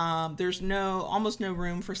nuance. There's almost no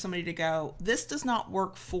room for somebody to go, this does not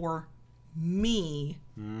work for me.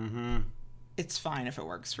 It's fine if it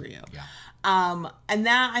works for you. And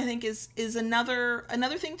that I think is another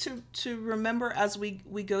thing to remember as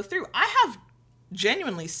we go through. I have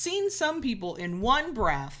genuinely seen some people in one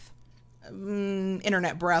breath,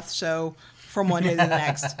 internet breath, so from one day to the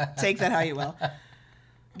next, take that how you will,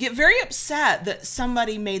 get very upset that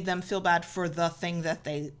somebody made them feel bad for the thing that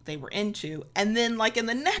they were into, and then in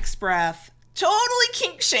the next breath totally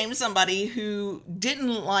kink shame somebody who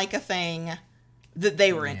didn't like a thing that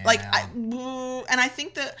they were in. And I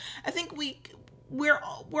think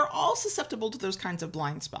we're all susceptible to those kinds of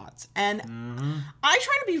blind spots. And I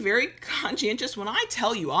try to be very conscientious when I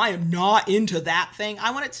tell you I am not into that thing.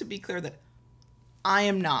 I want it to be clear that I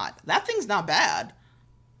am not. That thing's not bad.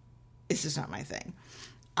 It's just not my thing.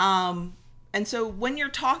 And so when you're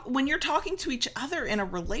talking to each other in a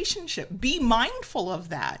relationship, be mindful of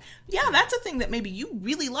that. Yeah, that's a thing that maybe you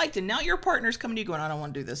really liked, and now your partner's coming to you going, I don't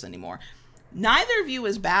want to do this anymore. Neither of you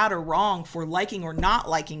is bad or wrong for liking or not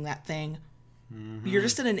liking that thing. You're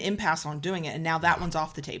just at an impasse on doing it, and now that one's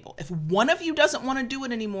off the table. If one of you doesn't want to do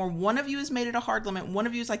it anymore, one of you has made it a hard limit, one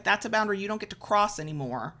of you is like, that's a boundary you don't get to cross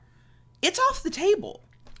anymore, it's off the table.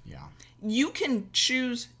 You can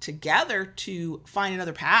choose together to find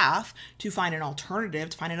another path, to find an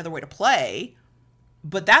alternative, to find another way to play,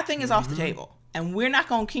 but that thing is off the table. And we're not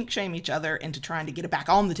going to kink shame each other into trying to get it back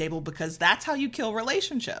on the table, because that's how you kill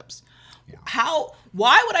relationships.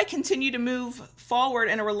 Why would I continue to move forward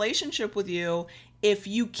in a relationship with you if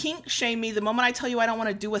you kink shame me the moment I tell you I don't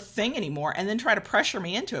want to do a thing anymore, and then try to pressure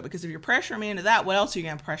me into it? Because if you're pressuring me into that, what else are you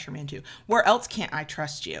going to pressure me into? Where else can't I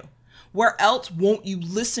trust you? Where else won't you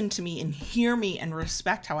listen to me and hear me and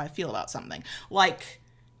respect how I feel about something?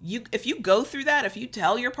 If you go through that, if you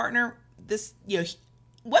tell your partner this,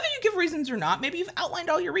 whether you give reasons or not, maybe you've outlined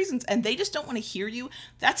all your reasons and they just don't want to hear you,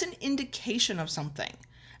 that's an indication of something.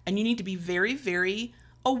 And you need to be very, very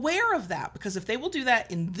aware of that, because if they will do that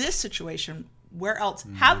in this situation, where else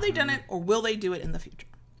have they done it, or will they do it in the future?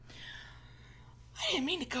 I didn't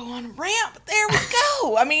mean to go on a rant, but there we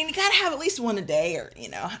go. I mean, you got to have at least one a day, or,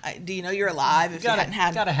 do you know you're alive if you hadn't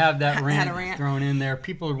had got to have that rant thrown in there.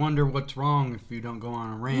 People wonder what's wrong if you don't go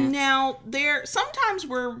on a rant. Now, sometimes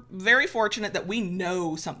we're very fortunate that we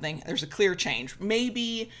know something. There's a clear change.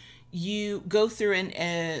 Maybe you go through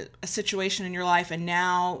a situation in your life, and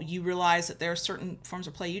now you realize that there are certain forms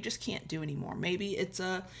of play you just can't do anymore. Maybe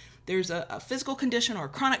there's a physical condition or a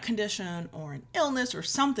chronic condition or an illness or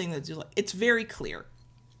something that's it's very clear.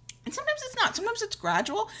 And sometimes it's not. Sometimes it's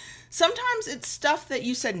gradual. Sometimes it's stuff that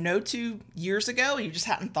you said no to years ago and you just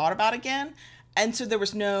hadn't thought about again. And so there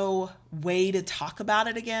was no way to talk about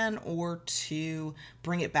it again or to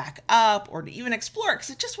bring it back up or to even explore it because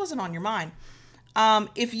it just wasn't on your mind.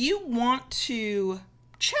 If you want to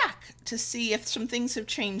check to see if some things have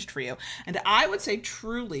changed for you, and I would say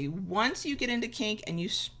truly, once you get into kink and you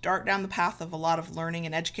start down the path of a lot of learning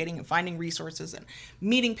and educating and finding resources and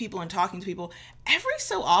meeting people and talking to people, every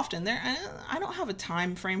so often, I don't have a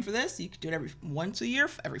time frame for this. You could do it every once a year,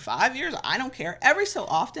 every 5 years. I don't care. Every so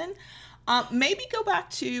often, maybe go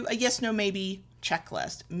back to a yes, no, maybe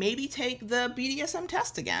checklist. Maybe take the BDSM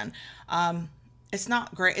test again. It's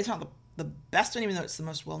not great. It's not the best one, even though it's the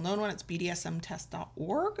most well-known one. It's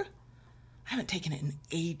bdsmtest.org. I haven't taken it in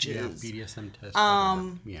ages. Yeah, BDSM test.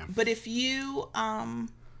 Yeah. But if you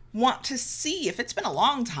want to see if it's been a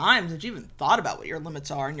long time since you even thought about what your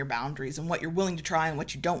limits are and your boundaries and what you're willing to try and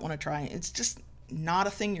what you don't want to try, it's just not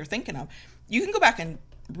a thing you're thinking of. You can go back and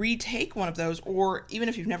retake one of those, or even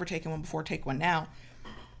if you've never taken one before, take one now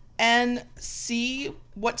and see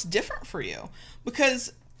what's different for you.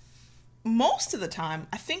 Because most of the time,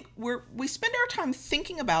 I think we spend our time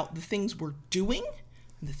thinking about the things we're doing,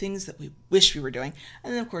 and the things that we wish we were doing,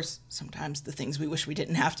 and then of course sometimes the things we wish we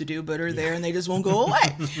didn't have to do but are there and they just won't go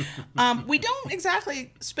away. We don't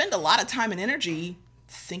exactly spend a lot of time and energy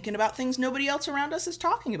thinking about things nobody else around us is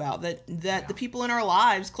talking about, that the people in our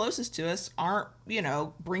lives closest to us aren't,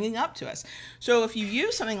 bringing up to us. So if you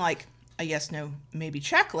use something like a yes, no, maybe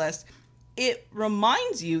checklist, it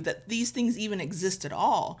reminds you that these things even exist at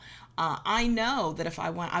all. I know that if I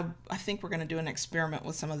went, I think we're going to do an experiment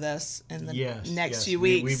with some of this in the next few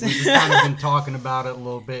weeks. We've kind of been talking about it a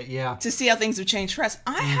little bit, yeah. To see how things have changed for us.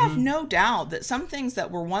 I have no doubt that some things that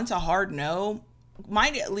were once a hard no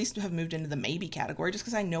might at least have moved into the maybe category just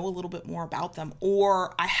because I know a little bit more about them,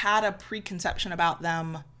 or I had a preconception about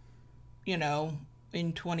them, in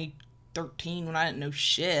 2013 when I didn't know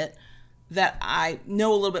shit, that I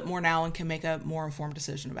know a little bit more now and can make a more informed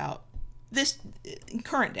decision about this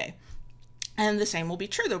current day. And the same will be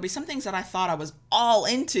true. There'll be some things that I thought I was all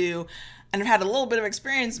into and have had a little bit of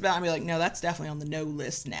experience about and be like, no, that's definitely on the no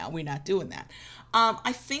list now. We're not doing that.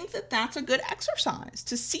 I think that that's a good exercise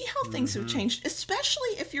to see how things have changed, especially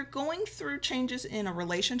if you're going through changes in a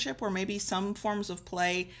relationship where maybe some forms of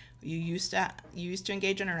play you used to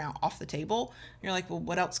engage in are now off the table. You're like, well,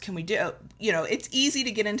 what else can we do? It's easy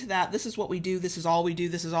to get into that. This is what we do. This is all we do.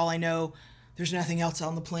 This is all I know. There's nothing else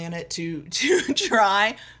on the planet to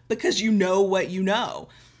try, because you know what you know.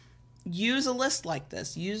 Use a list like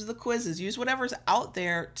this. Use the quizzes. Use whatever's out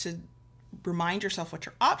there to remind yourself what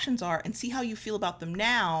your options are and see how you feel about them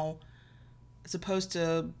now, as opposed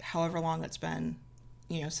to however long it's been,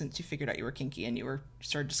 since you figured out you were kinky and you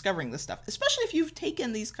started discovering this stuff. Especially if you've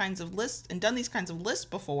taken these kinds of lists and done these kinds of lists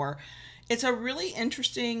before. It's a really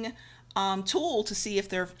interesting tool to see if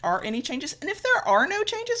there are any changes. And if there are no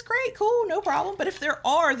changes, great, cool, no problem. But if there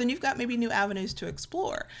are, then you've got maybe new avenues to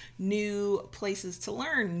explore, new places to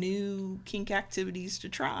learn, new kink activities to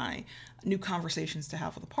try, new conversations to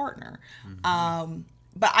have with a partner.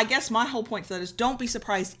 But I guess my whole point to that is don't be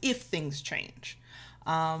surprised if things change.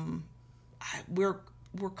 We're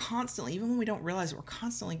constantly, even when we don't realize it, we're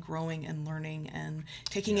constantly growing and learning and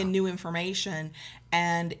taking in new information.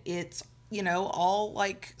 And it's all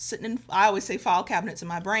like sitting in, I always say, file cabinets in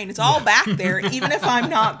my brain. It's all back there, even if I'm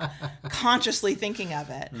not consciously thinking of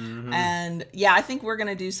it. And I think we're going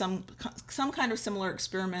to do some kind of similar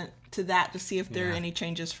experiment to that to see if there are any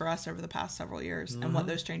changes for us over the past several years and what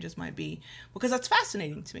those changes might be, because that's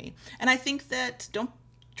fascinating to me. And I think that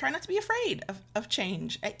try not to be afraid of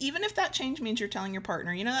change. Even if that change means you're telling your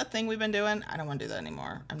partner, that thing we've been doing, I don't want to do that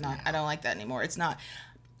anymore. I don't like that anymore. It's not,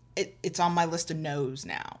 it's on my list of no's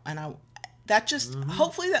now. And that just,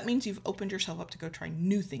 hopefully that means you've opened yourself up to go try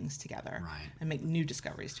new things together and make new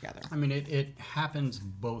discoveries together. I mean, it happens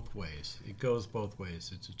both ways. It goes both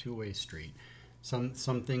ways. It's a two-way street. Some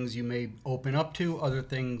things you may open up to, other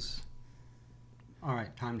things, all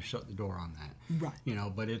right, time to shut the door on that.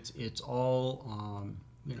 Right. But it's all,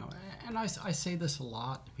 and I say this a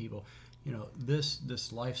lot to people,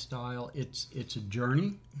 this lifestyle, it's a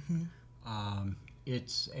journey.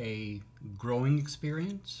 It's a growing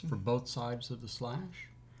experience for both sides of the slash.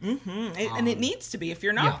 And it needs to be. If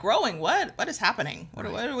you're not growing, what is happening? What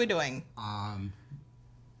are we doing? And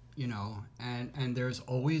there's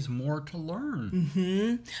always more to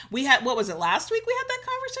learn. We had, what was it, last week we had that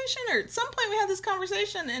conversation? Or at some point we had this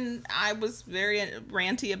conversation and I was very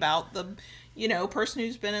ranty about the, person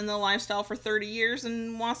who's been in the lifestyle for 30 years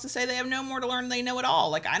and wants to say they have no more to learn, they know it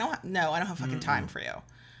all. Like, I don't have fucking time for you.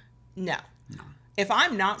 No. If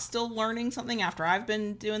I'm not still learning something after I've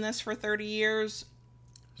been doing this for 30 years,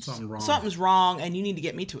 something's wrong, and you need to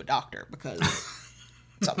get me to a doctor because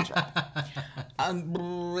something's wrong.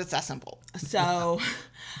 It's that simple. So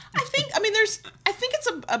I think it's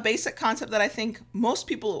a basic concept that I think most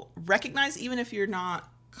people recognize, even if you're not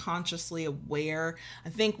consciously aware. I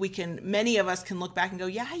think many of us can look back and go,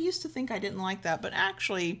 yeah, I used to think I didn't like that, but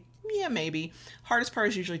actually, yeah, maybe. Hardest part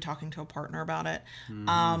is usually talking to a partner about it.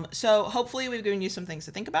 So hopefully we've given you some things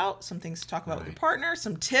to think about, some things to talk about with your partner,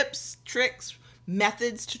 some tips, tricks,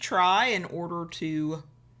 methods to try in order to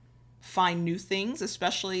find new things,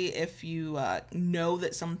 especially if you know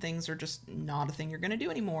that some things are just not a thing you're going to do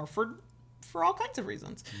anymore for all kinds of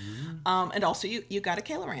reasons. And also you got a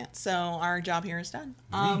Kayla rant, so our job here is done.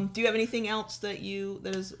 Do you have anything else that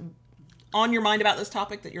is on your mind about this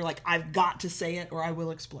topic that you're like, I've got to say it or I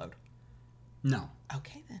will explode? No.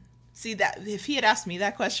 Okay then. See, that if he had asked me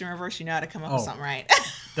that question in reverse, you know how to come up with something, right?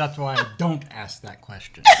 That's why I don't ask that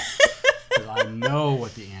question, because I know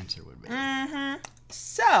what the answer would be.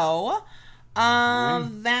 So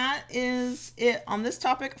that is it on this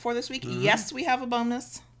topic for this week. Yes, we have a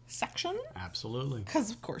bonus section. Absolutely.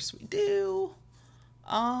 Because of course we do.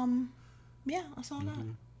 Yeah, that's all that.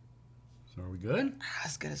 So are we good?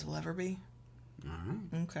 As good as we'll ever be. All right.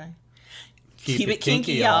 Okay. Keep it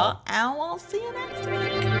kinky, y'all. And we'll see you next week.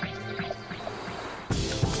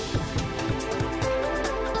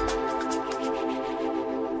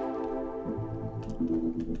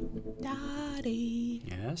 Daddy.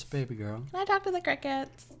 Yes, baby girl. Can I talk to the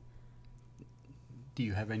crickets? Do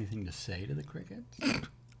you have anything to say to the crickets?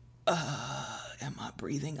 Am I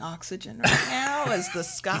breathing oxygen right now? Is the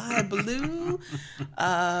sky blue?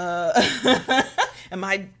 Am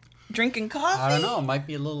I drinking coffee? I don't know. It might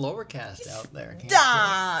be a little overcast out there.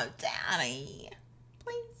 Stop, Daddy.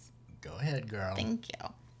 Please. Go ahead, girl. Thank you.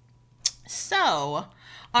 So,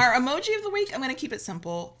 our emoji of the week, I'm going to keep it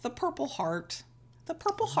simple. The purple heart. The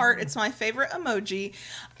purple heart. It's my favorite emoji.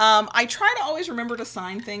 I try to always remember to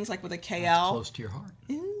sign things like with a KL. That's close to your heart.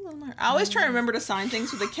 I always try to remember to sign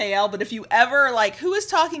things with a KL, but if you ever, who is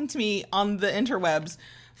talking to me on the interwebs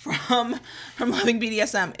from Loving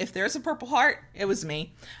BDSM, if there's a purple heart, it was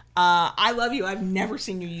me. I love you. I've never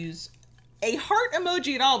seen you use a heart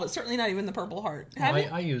emoji at all, but certainly not even the purple heart.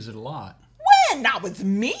 I use it a lot. When? Not with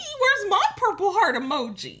me. Where's my purple heart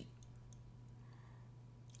emoji?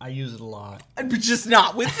 I use it a lot. But just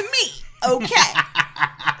not with me. Okay.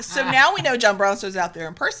 So now we know John Bronster's out there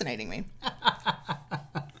impersonating me.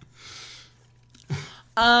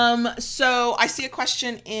 So I see a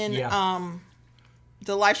question in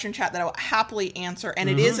the live stream chat that I will happily answer, and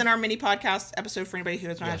it is in our mini podcast episode for anybody who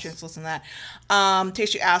has not had a chance to listen to that.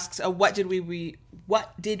 Tashu asks, what did we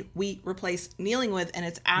replace kneeling with? And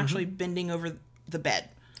it's actually bending over the bed.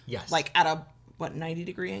 Yes. Like at a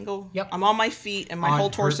 90-degree angle? Yep. I'm on my feet and my whole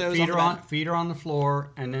torso is on the bed. Feet are on the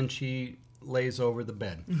floor, and then she lays over the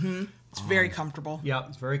bed. It's very comfortable. Yeah,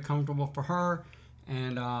 it's very comfortable for her,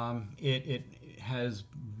 and it has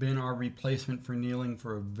been our replacement for kneeling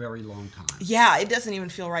for a very long time. Yeah, it doesn't even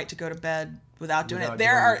feel right to go to bed without doing it.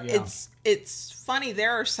 It's funny,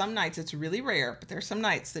 there are some nights, it's really rare, but there are some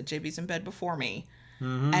nights that JB's in bed before me.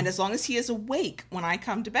 And as long as he is awake when I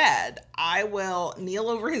come to bed, I will kneel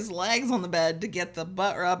over his legs on the bed to get the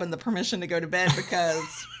butt rub and the permission to go to bed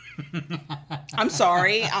because I'm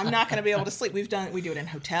sorry, I'm not going to be able to sleep. We do it in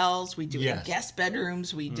hotels, we do it in guest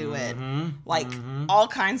bedrooms, we do it all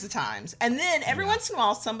kinds of times. And then every once in a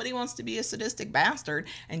while, somebody wants to be a sadistic bastard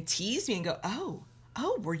and tease me and go, oh,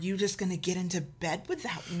 were you just going to get into bed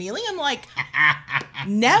without kneeling? I'm like,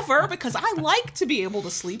 never, because I like to be able to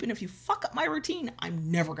sleep. And if you fuck up my routine, I'm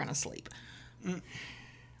never going to sleep.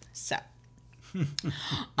 So,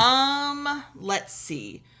 let's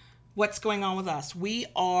see what's going on with us. We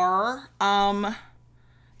are,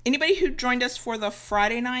 anybody who joined us for the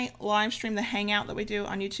Friday night live stream, the hangout that we do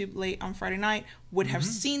on YouTube late on Friday night, would have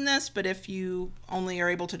seen this, but if you only are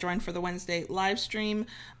able to join for the Wednesday live stream,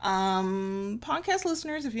 podcast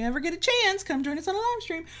listeners, if you ever get a chance, come join us on a live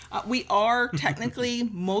stream. We are technically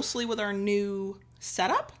mostly with our new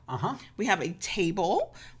setup. We have a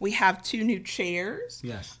table. We have 2 new chairs.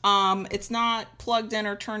 Yes. It's not plugged in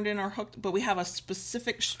or turned in or hooked, but we have a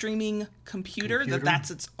specific streaming computer.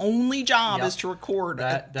 That's its only job is to record.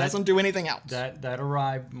 It doesn't do anything else. That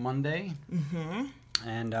arrived Monday.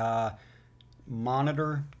 And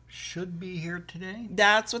monitor should be here today.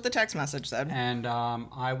 That's what the text message said. And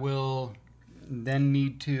I will then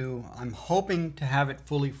need to, I'm hoping to have it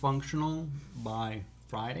fully functional by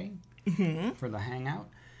Friday for the hangout.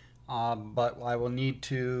 But I will need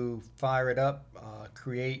to fire it up,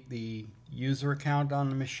 create the user account on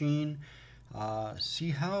the machine, see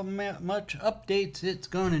how much updates it's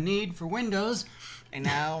going to need for Windows. I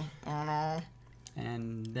know.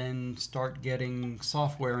 And then start getting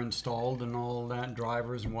software installed and all that,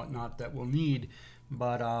 drivers and whatnot that we'll need.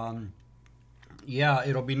 But yeah,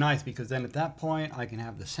 it'll be nice because then at that point I can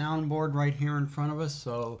have the soundboard right here in front of us.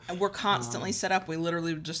 So And we're constantly set up. We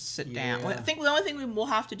literally would just sit down. Yeah. I think the only thing we will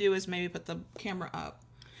have to do is maybe put the camera up.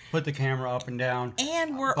 Put the camera up and down.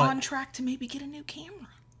 And we're But- on track to maybe get a new camera.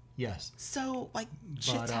 Yes. So, like,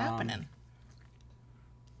 shit's happening.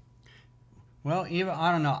 Well, Eva,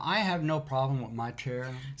 I don't know. I have no problem with my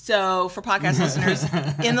chair. So, for podcast listeners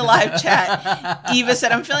in the live chat, Eva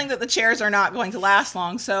said, I'm feeling that the chairs are not going to last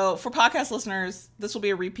long. So, for podcast listeners, this will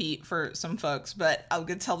be a repeat for some folks, but I'm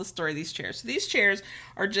going to tell the story of these chairs. So, these chairs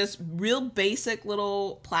are just real basic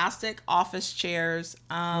little plastic office chairs.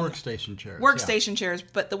 Workstation chairs. Workstation chairs,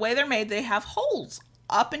 but the way they're made, they have holes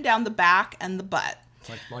up and down the back and the butt.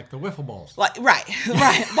 Yeah. Like the wiffle balls. Right,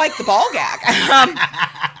 like the ball gag.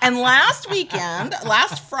 And last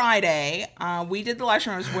Friday, we did the live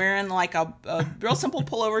stream. I was wearing like a real simple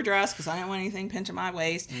pullover dress because I didn't want anything pinching my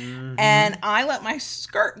waist. Mm-hmm. And I let my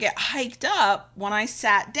skirt get hiked up when I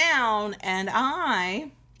sat down, and I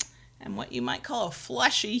am what you might call a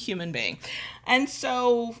fleshy human being. And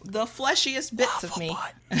so the fleshiest bits of me,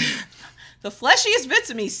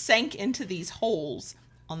 sank into these holes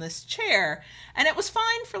on this chair, and it was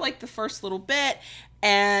fine for like the first little bit,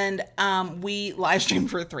 and we live streamed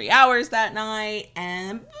for 3 hours that night,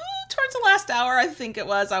 and towards the last hour, I think it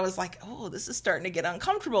was, I was like, oh, this is starting to get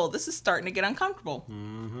uncomfortable.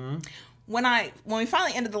 Mm-hmm. When we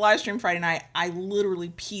finally ended the live stream Friday night, I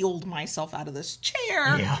literally peeled myself out of this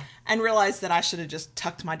chair and realized that I should have just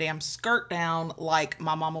tucked my damn skirt down like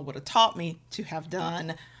my mama would have taught me to have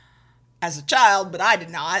done as a child, but I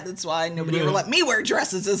did not. That's why nobody ever let me wear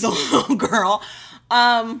dresses as a little girl.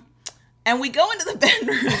 And we go into the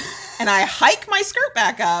bedroom, and I hike my skirt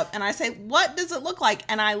back up, and I say, "What does it look like?"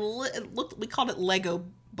 And we called it Lego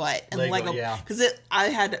butt and Lego because I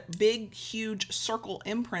had big, huge circle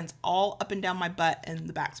imprints all up and down my butt and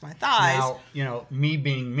the backs of my thighs. Now, me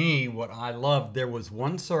being me, what I loved, there was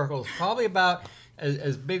one circle, probably about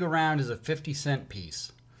as big around as a 50-cent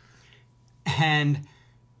piece, and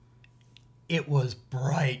it was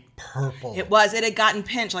bright purple. It had gotten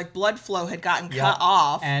pinched, like blood flow had gotten cut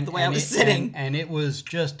off the way I was sitting. And it was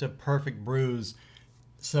just a perfect bruise.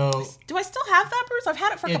 So do I still have that bruise? I've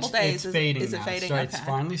had it for a couple days. It's fading is now. It fading? So it's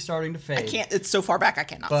finally starting to fade. I can't. It's so far back I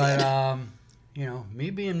cannot see it. But me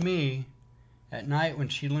being me, at night when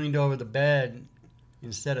she leaned over the bed,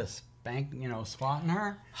 instead of swatting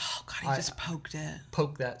her. Oh God, he just poked it.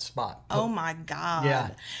 Poked that spot. Oh my God. Yeah.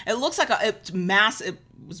 It looks like it's massive. It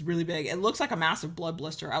was really big. It looks like a massive blood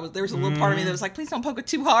blister. There was a little part of me that was like, please don't poke it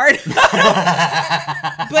too hard. But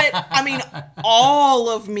I mean, all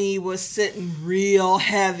of me was sitting real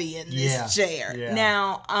heavy in this chair. Yeah.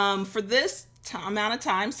 Now, for this amount of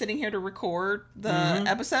time sitting here to record the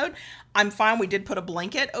episode, I'm fine. We did put a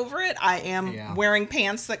blanket over it. I am wearing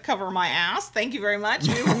pants that cover my ass. Thank you very much.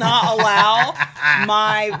 We will not allow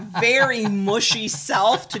my very mushy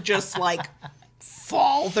self to just like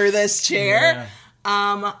fall through this chair.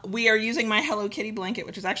 We are using my Hello Kitty blanket,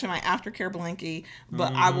 which is actually my aftercare blankie,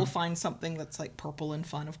 but I will find something that's like purple and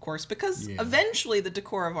fun, of course, because eventually the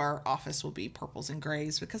decor of our office will be purples and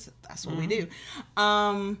grays because that's what we do.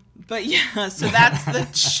 But yeah, so that's the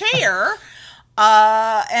chair.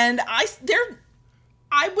 And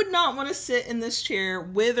I would not want to sit in this chair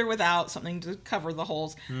with or without something to cover the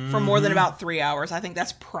holes for more than about 3 hours. I think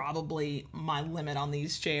that's probably my limit on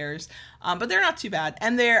these chairs. But they're not too bad.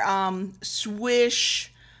 And they're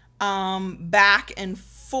swish back and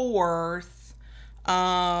forth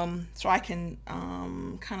so I can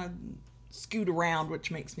kind of scoot around, which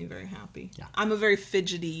makes me very happy. Yeah. I'm a very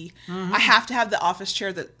fidgety. I have to have the office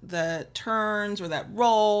chair that turns or that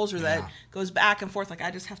rolls or that goes back and forth. Like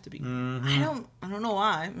I just have to be. I don't know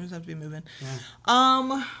why. I just have to be moving.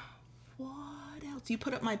 Yeah. What else? You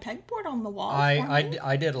put up my pegboard on the wall.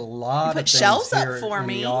 I did a lot. You put of shelves things up here for in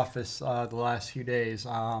me. The office the last few days.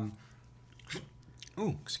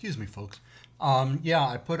 Excuse me, folks.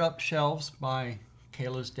 I put up shelves by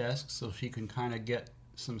Kayla's desk so she can kind of get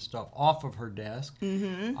some stuff off of her desk.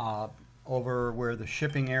 Over where the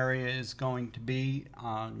shipping area is going to be,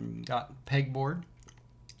 got pegboard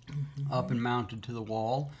up and mounted to the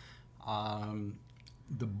wall.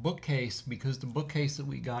 The bookcase, because the bookcase that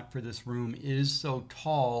we got for this room is so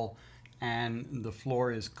tall and the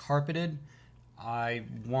floor is carpeted, I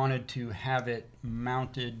wanted to have it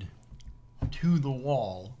mounted to the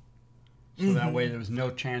wall so that way there was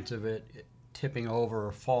no chance of it tipping over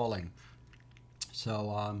or falling.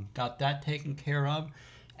 So got that taken care of.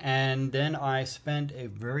 And then I spent a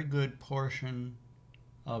very good portion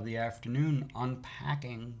of the afternoon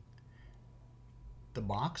unpacking the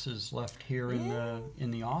boxes left here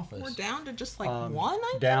in the office. We're down to just like one,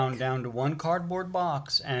 I think? Down to one cardboard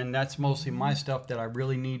box, and that's mostly my stuff that I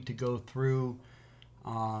really need to go through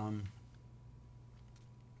and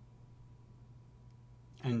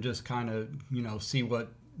just kind of, see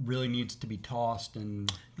what really needs to be tossed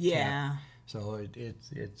and Yeah. So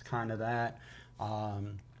it's kind of that. Now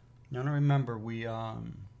I remember we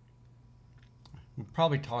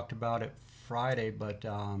probably talked about it Friday, but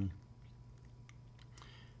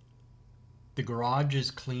the garage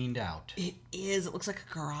is cleaned out. It is. It looks like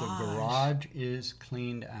a garage. The garage is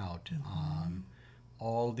cleaned out.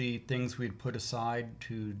 All the things we'd put aside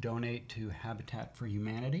to donate to Habitat for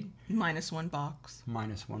Humanity. Minus one box.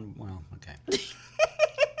 Minus one. Well, okay.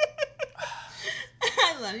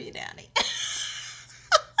 I love you, Daddy.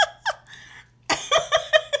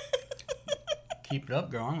 Keep it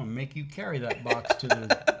up, girl. I'm gonna make you carry that box to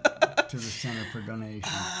the Center for Donation.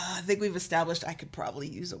 I think we've established I could probably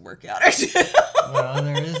use a workout or two. Well,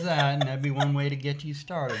 there is that, and that'd be one way to get you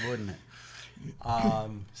started, wouldn't it?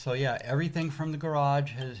 So yeah, everything from the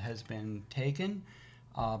garage has been taken.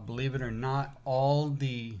 Believe it or not, all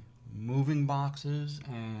the moving boxes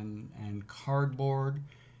and cardboard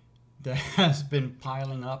that has been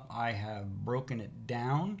piling up, I have broken it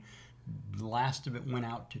down. The last of it went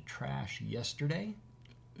out to trash yesterday,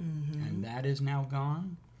 and that is now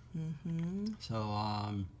gone. So,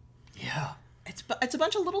 yeah. It's a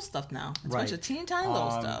bunch of little stuff now. It's a bunch of teeny tiny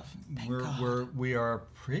little stuff. Thank God. We are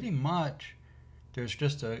pretty much, there's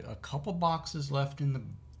just a couple boxes left in the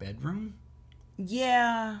bedroom.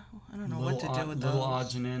 Yeah. I don't know what to do with those. Little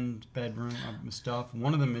odds and ends bedroom stuff.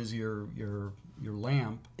 One of them is your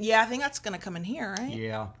lamp. Yeah, I think that's going to come in here, right?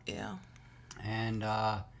 Yeah. Yeah. And,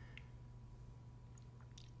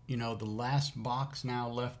 the last box now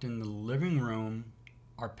left in the living room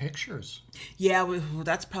are pictures. Yeah,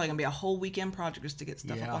 that's probably going to be a whole weekend project just to get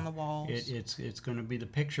stuff up on the walls. It's going to be the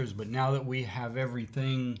pictures, but now that we have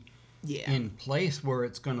everything in place where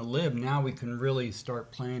it's going to live, now we can really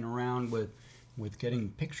start playing around with getting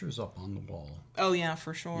pictures up on the wall. Oh, yeah,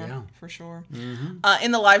 for sure. Yeah. For sure. Mm-hmm.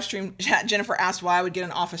 In the live stream chat, Jennifer asked why I would get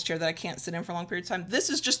an office chair that I can't sit in for a long period of time. This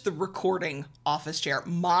is just the recording office chair.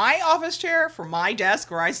 My office chair for my desk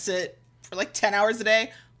where I sit for like 10 hours a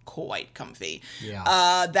day, quite comfy.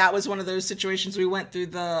 Yeah. That was one of those situations we went through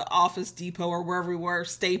the Office Depot or wherever we were,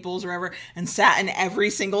 Staples or wherever, and sat in every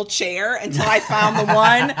single chair until I found the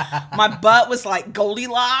one. My butt was like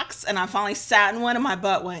Goldilocks, and I finally sat in one and my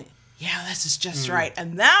butt went, yeah, this is just right.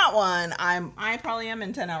 And that one, I probably am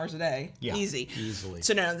in 10 hours a day. Yeah, easily.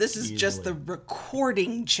 So no, this is just the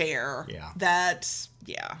recording chair. Yeah. That's,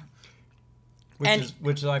 yeah.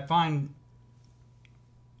 Which I find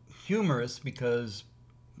humorous because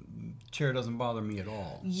chair doesn't bother me at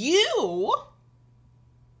all. You,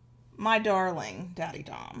 my darling Daddy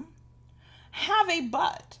Dom, have a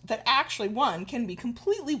butt that actually, one, can be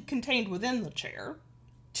completely contained within the chair.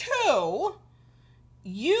 Two,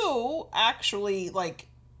 you actually,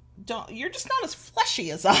 you're just not as fleshy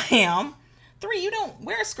as I am. Three, you don't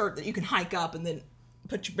wear a skirt that you can hike up and then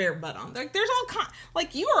put your bare butt on. There's all kind,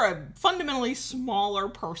 you are a fundamentally smaller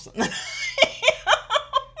person than I am.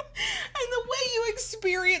 And the way you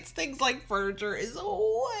experience things like furniture is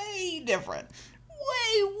way different.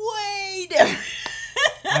 Way different.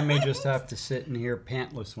 I may just have to sit in here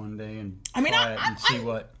pantless one day and try it and see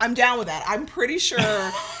what. I'm down with that. I'm pretty sure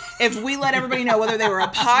if we let everybody know, whether they were a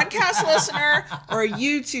podcast listener or a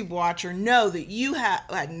YouTube watcher, know that you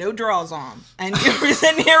had no drawers on and you were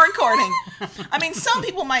sitting here recording. I mean, some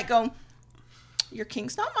people might go, your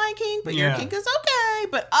kink's not my kink, but your kink is okay.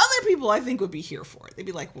 But other people, I think, would be here for it. They'd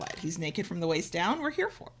be like, what? He's naked from the waist down? We're here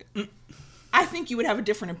for it. I think you would have a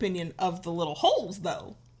different opinion of the little holes,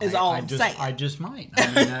 though. I'm saying. I just might. I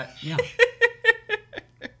mean, yeah.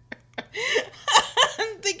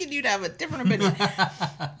 I'm thinking you'd have a different opinion.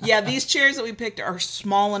 Yeah, these chairs that we picked are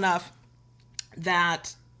small enough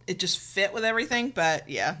that it just fit with everything. But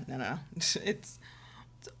yeah, no. It's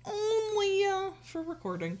only for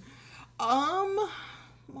recording.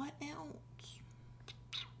 What else?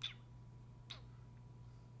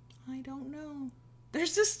 I don't know.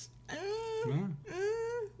 There's this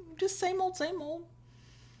just same old.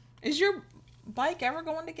 Is your bike ever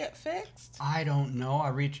going to get fixed? I don't know. I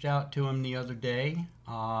reached out to him the other day,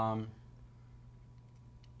 and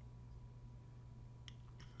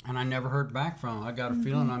I never heard back from him. I got a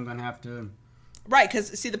feeling I'm going to have to... Right, because,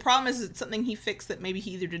 see, the problem is it's something he fixed that maybe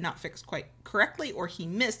he either did not fix quite correctly or he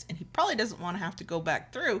missed, and he probably doesn't want to have to go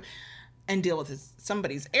back through and deal with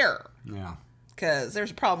somebody's error. Yeah. Because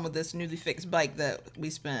there's a problem with this newly fixed bike that we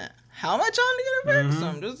spent how much on to get it fixed? So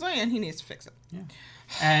I'm just saying he needs to fix it. Yeah.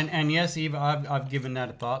 And yes, Eve, I've given that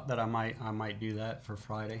a thought that I might do that for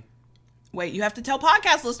Friday. Wait, you have to tell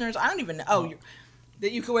podcast listeners. I don't even know. Oh,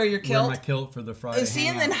 that you can wear your kilt. Wear my kilt for the Friday. See,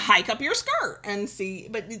 and then hike up your skirt and see.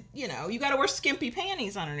 But you know, you got to wear skimpy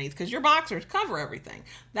panties underneath because your boxers cover everything.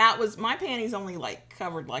 That was my panties only like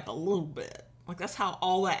covered like a little bit. Like that's how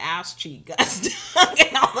all that ass cheek got stuck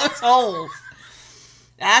in all those holes.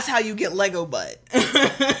 That's how you get Lego butt.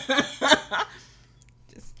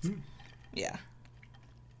 Yeah.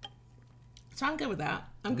 So I'm good with that.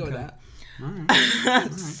 I'm good with that. All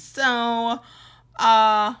right. So,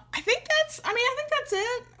 I think that's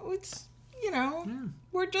it. It's,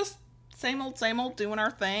 we're just same old, doing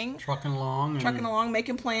our thing. Trucking along,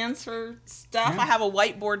 making plans for stuff. Yeah. I have a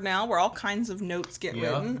whiteboard now where all kinds of notes get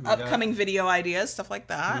written. Upcoming video ideas, stuff like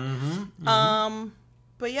that.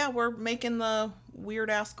 But yeah, we're making the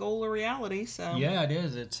weird ass goal a reality. So yeah, it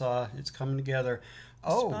is. It's coming together.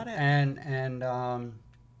 Oh, and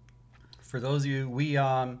for those of you,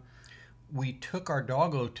 we took our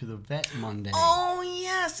doggo to the vet Monday. Oh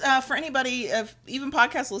yes, for anybody, even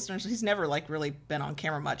podcast listeners, he's never like really been on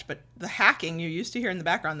camera much, but the hacking you used to hear in the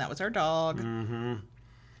background, that was our dog. Mm-hmm.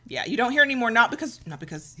 Yeah, you don't hear anymore, not because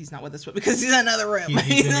he's not with us, but because he's in another room.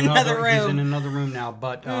 He's in another room. He's in another room now,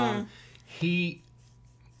 but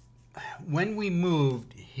when we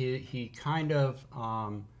moved, he kind of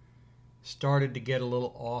started to get a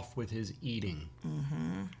little off with his eating.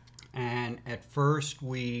 Mm-hmm. And at first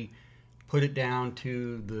we put it down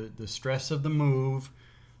to the stress of the move,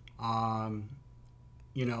 and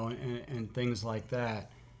things like that.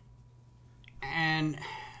 And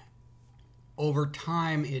over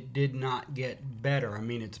time, it did not get better. I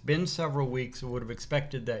mean, it's been several weeks. I would have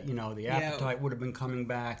expected that, the appetite would have been coming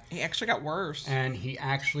back. He actually got worse. And he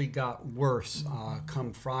actually got worse.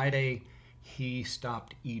 Come Friday, he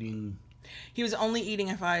stopped eating. He was only eating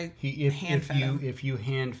if I hand fed him. If you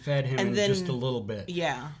hand fed him and then, just a little bit.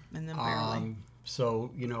 Yeah, and then barely.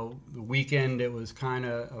 So, the weekend, it was kind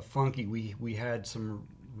of funky. We had some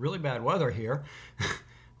really bad weather here.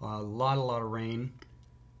 a lot of rain.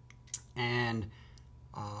 And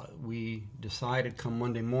we decided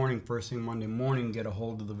come first thing Monday morning, get a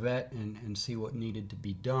hold of the vet and see what needed to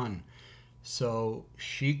be done. So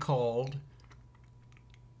she called,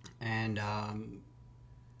 and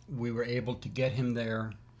we were able to get him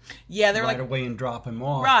there right away and drop him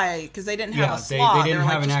off. Right, because they didn't have a slot. They didn't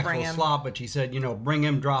have an actual slot, but she said, bring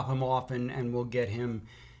him, drop him off, and we'll get him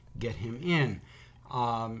in.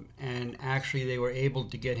 And actually, they were able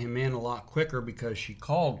to get him in a lot quicker because she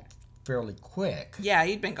called fairly quick. Yeah,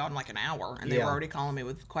 he'd been gone like an hour, and they were already calling me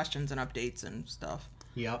with questions and updates and stuff.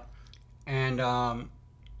 Yep. And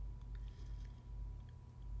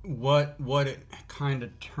what it kind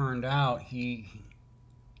of turned out, he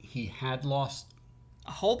had lost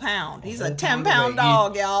a whole pound. He's a 10-pound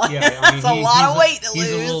dog, y'all. Yeah, that's a lot of weight to lose.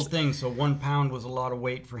 He's a little thing, so 1 pound was a lot of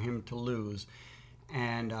weight for him to lose.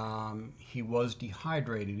 And he was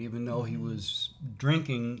dehydrated. Even though he was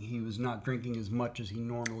drinking, he was not drinking as much as he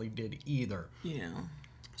normally did either. Yeah.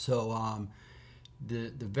 So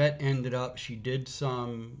the vet ended up, she did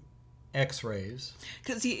some x-rays.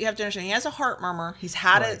 Because you have to understand, he has a heart murmur. He's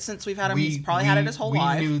had it since we've had him. He's probably had it his whole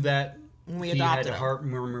life. We knew that when we he adopted had a him. heart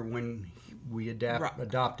murmur when we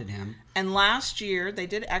adopted him. And last year, they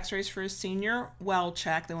did x-rays for his senior well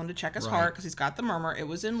check. They wanted to check his heart because he's got the murmur. It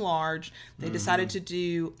was enlarged. They decided to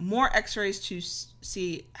do more x-rays to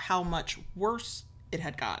see how much worse it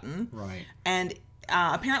had gotten. Right. And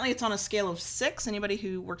apparently it's on a scale of 6. Anybody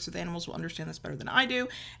who works with animals will understand this better than I do.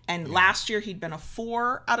 And last year, he'd been a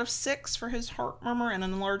 4 out of 6 for his heart murmur and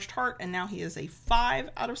an enlarged heart. And now he is a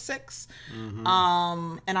 5 out of 6.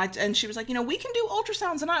 Mm-hmm. And she was like, we can do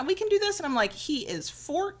ultrasounds and we can do this. And I'm like, he is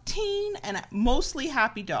 14 and a mostly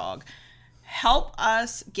happy dog. Help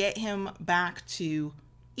us get him back to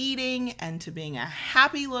eating and to being a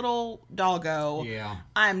happy little doggo. Yeah.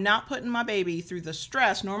 I'm not putting my baby through the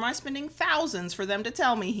stress, nor am I spending thousands for them to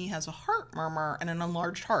tell me he has a heart murmur and an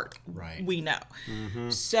enlarged heart. Right. We know. Mm-hmm.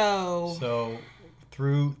 So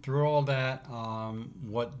through all that,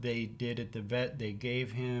 what they did at the vet, they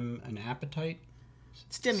gave him an appetite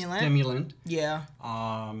stimulant. Yeah.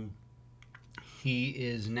 He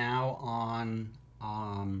is now on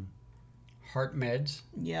heart meds.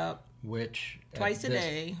 Yep. Which twice a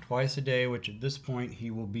day, which at this point he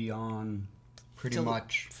will be on pretty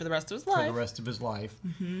much for the rest of his life.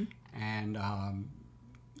 Mm-hmm. And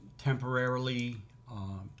temporarily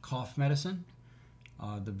cough medicine.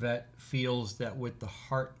 The vet feels that with the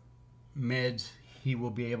heart meds he will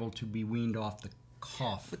be able to be weaned off the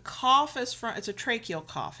cough. The cough is from, it's a tracheal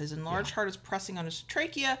cough. His enlarged heart is pressing on his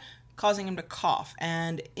trachea, causing him to cough.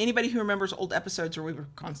 And anybody who remembers old episodes where we were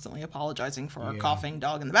constantly apologizing for our coughing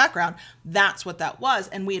dog in the background, that's what that was.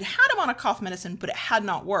 And we had him on a cough medicine, but it had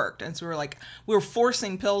not worked. And so we were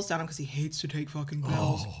forcing pills down him because he hates to take fucking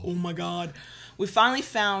pills. Oh my God. We finally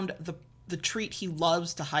found the treat he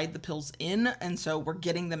loves to hide the pills in, and so we're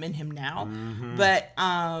getting them in him now. But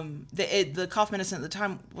the cough medicine at the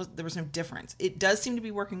time, there was no difference. It does seem to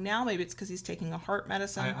be working now. Maybe it's because he's taking a heart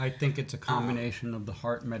medicine. I think it's a combination of the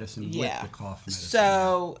heart medicine with the cough medicine.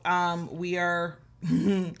 So we are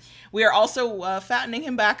also fattening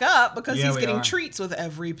him back up because he's getting treats with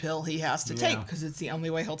every pill he has to take, because it's the only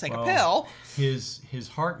way he'll take a pill. His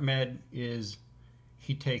heart med is,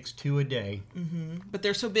 he takes 2 a day. But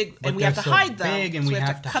they're so big, and we have to hide them. And so we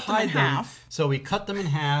have to cut them in half. So we cut them in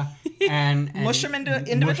half and mush them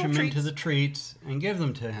into the treats and give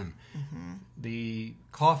them to him. The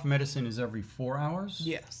cough medicine is every 4 hours.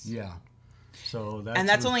 Yes. Yeah. So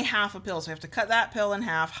that's only half a pill. So we have to cut that pill in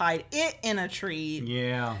half, hide it in a treat.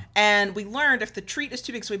 Yeah. And we learned if the treat is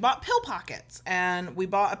too big, so we bought pill pockets, and we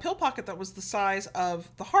bought a pill pocket that was the size of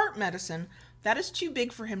the heart medicine. That is too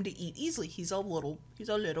big for him to eat easily. He's a little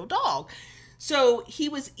dog. So he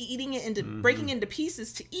was eating it into, breaking into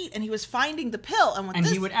pieces to eat, and he was finding the pill. And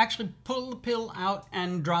he would actually pull the pill out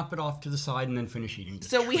and drop it off to the side and then finish eating it.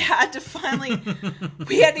 So we had to finally,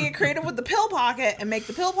 we had to get creative with the pill pocket and make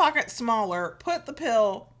the pill pocket smaller, make the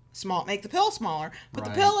pill smaller, put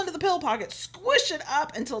the pill into the pill pocket, squish it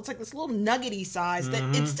up until it's like this little nuggety size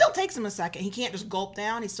that it still takes him a second. He can't just gulp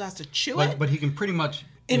down. He still has to chew it. But he can pretty much,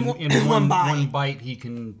 in one bite, he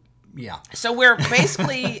can... Yeah. So we're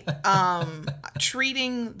basically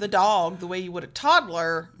treating the dog the way you would a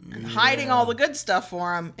toddler and hiding all the good stuff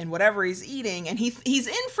for him in whatever he's eating. And he's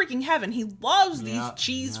in freaking heaven. He loves these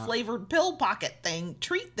cheese flavored pill pocket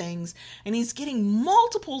treat things. And he's getting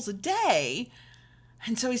multiples a day.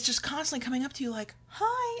 And so he's just constantly coming up to you like,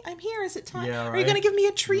 hi, I'm here. Is it time? Yeah, right? Are you going to give me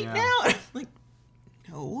a treat now? Like,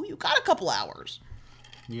 no, you got a couple hours.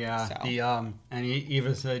 Yeah, so. And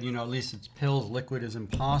Eva said, at least it's pills. Liquid is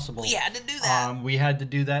impossible. We had to do that. We had to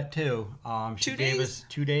do that too. She 2 gave days? us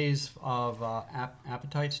 2 days of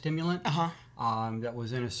appetite stimulant. That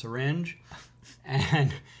was in a syringe,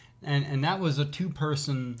 and that was a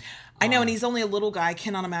 2-person. I know, and he's only a little guy. I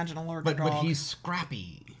cannot imagine a larger dog. But he's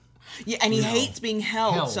scrappy. Yeah, and he hates being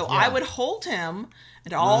held. So I would hold him,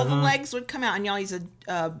 and all the legs would come out. And y'all, he's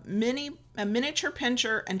a miniature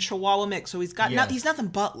pinscher and Chihuahua mix. So he's got he's nothing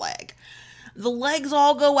but leg. The legs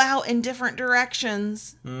all go out in different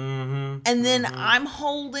directions, and then I'm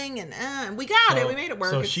holding, and we got it. We made it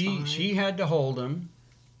work. So she had to hold him,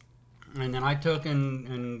 and then I took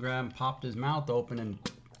and popped his mouth open and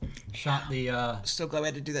shot the... So glad we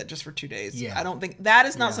had to do that just for 2 days. Yeah. I don't think... That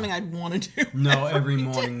is not something I'd want to do. No, every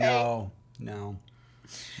morning. No.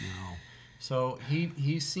 So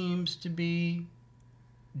he seems to be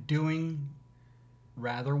doing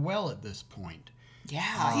rather well at this point.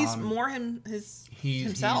 Yeah, he's more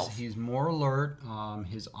himself. He's more alert.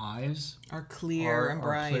 His eyes are clear and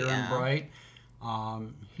bright.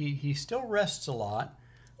 He still rests a lot.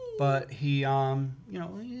 But he,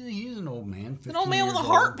 he's an old man. An old man with a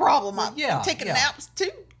heart problem. I'm taking naps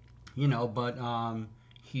too. But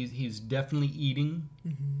he's definitely eating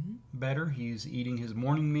better. He's eating his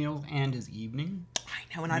morning meals and his evening.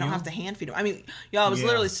 I know, and I don't have to hand feed him. I mean, I was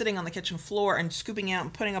literally sitting on the kitchen floor and scooping out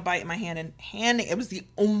and putting a bite in my hand and handing. It was the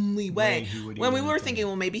only way. When we were thinking,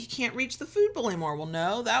 well, maybe he can't reach the food bowl anymore. Well,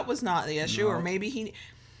 no, that was not the issue. Or maybe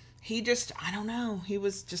he just, I don't know. He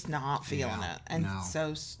was just not feeling it. And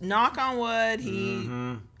so, knock on wood,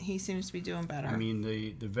 he seems to be doing better. I mean,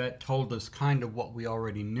 the vet told us kind of what we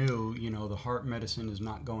already knew. The heart medicine is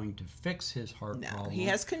not going to fix his heart problem. He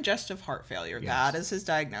has congestive heart failure. Yes. That is his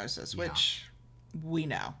diagnosis, which we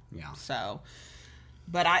know. Yeah. So...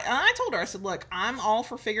 But I told her, I said, look, I'm all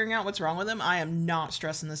for figuring out what's wrong with him. I am not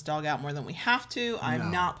stressing this dog out more than we have to.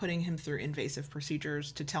 I'm not putting him through invasive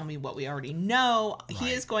procedures to tell me what we already know. Right. He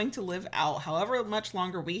is going to live out however much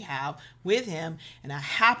longer we have with him in a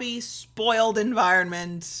happy, spoiled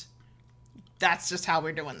environment. That's just how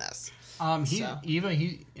we're doing this. Eva,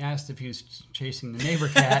 he asked if he was chasing the neighbor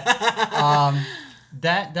cat.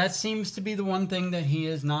 That seems to be the one thing that he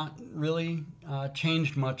has not really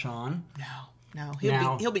changed much on. No,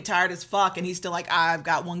 he'll be tired as fuck, and he's still like, I've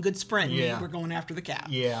got one good sprint. Yeah. We're going after the cat.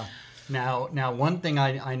 Yeah. Now, one thing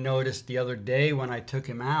I noticed the other day when I took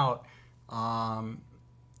him out,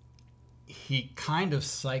 he kind of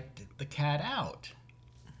psyched the cat out.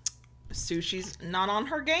 Sushi's not on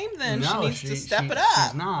her game then. No, she needs to step it up.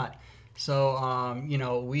 She's not. So,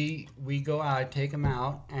 we go out, I take him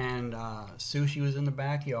out, and Sushi was in the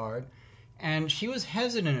backyard. And she was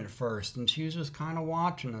hesitant at first, and she was just kind of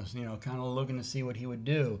watching us, kind of looking to see what he would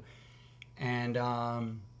do. And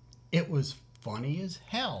it was funny as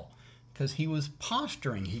hell because he was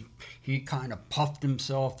posturing. He kind of puffed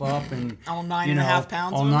himself up and all 9.5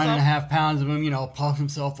 pounds. All 9.5 pounds of him, puffed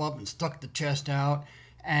himself up and stuck the chest out.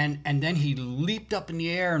 And then he leaped up in the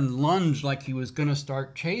air and lunged like he was going to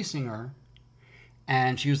start chasing her.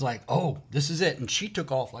 And she was like, "Oh, this is it." And she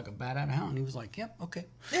took off like a bat out of hell. And he was like, "Yep, okay."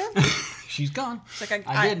 Yeah. She's gone. It's like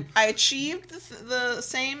I achieved the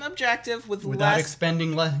same objective without less...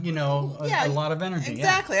 expending a lot of energy.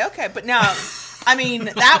 Exactly. Yeah. Okay. But now, I mean,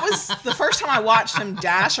 that was the first time I watched him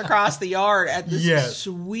dash across the yard at this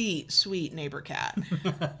sweet, sweet neighbor cat.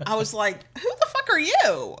 I was like, who the fuck are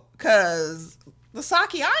you? Because the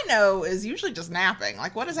Saki I know is usually just napping.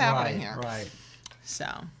 Like, what is happening here? Right. So,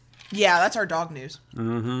 yeah, that's our dog news.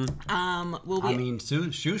 Mm-hmm.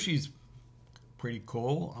 Sushi's pretty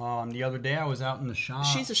cool. The other day I was out in the shop.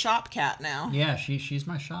 She's a shop cat now. Yeah, she's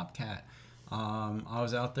my shop cat. I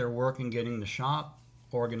was out there working, getting the shop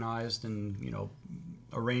organized and,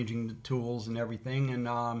 arranging the tools and everything.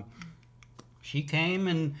 And she came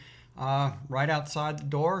and right outside the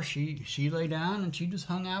door, she lay down and she just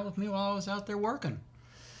hung out with me while I was out there working.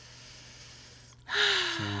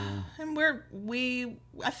 So. And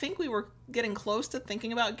I think we were getting close to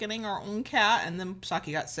thinking about getting our own cat, and then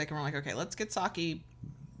Saki got sick, and we're like, okay, let's get Saki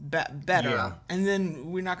better, yeah. And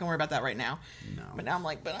then we're not gonna worry about that right now. No. But now I'm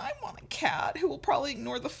like, but I want a cat who will probably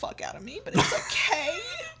ignore the fuck out of me, but it's okay.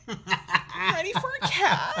 I'm ready for a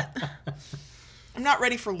cat. I'm not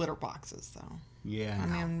ready for litter boxes though. Yeah. I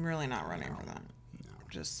mean, I'm really not ready for that.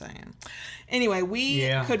 Just saying. Anyway,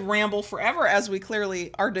 we could ramble forever, as we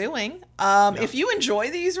clearly are doing. If you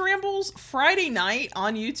enjoy these rambles, Friday night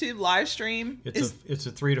on YouTube live stream it's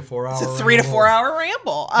a 3 to 4 hour. It's a 3 to 4 hour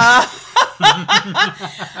ramble.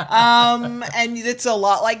 And it's a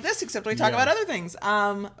lot like this, except we talk about other things.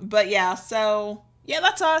 But yeah, so yeah,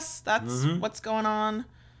 that's us. That's what's going on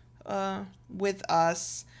with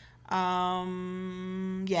us.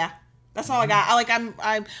 Yeah. That's all I got.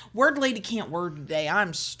 I'm word lady can't word today.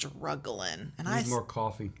 I'm struggling, and I need more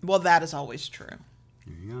coffee. Well, that is always true.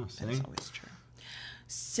 There you go. See? That is always true.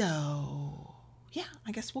 So, yeah,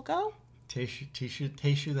 I guess we'll go.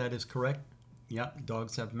 Taishu, that is correct. Yep,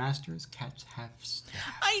 dogs have masters, cats have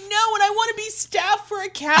staff. I know, and I want to be staff for a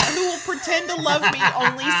cat who will pretend to love me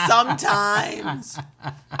only sometimes.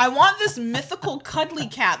 I want this mythical cuddly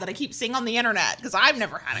cat that I keep seeing on the internet, because I've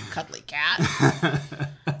never had a cuddly cat.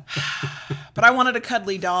 But I wanted a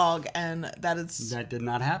cuddly dog, and that did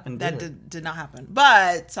not happen. Did not happen.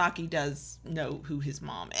 But Saki does know who his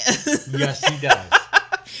mom is. Yes, he does.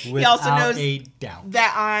 He also knows a doubt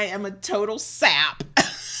that I am a total sap.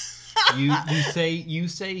 You say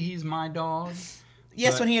he's my dog.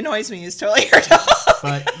 Yes, when he annoys me, he's totally your dog.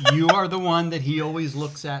 But you are the one that he always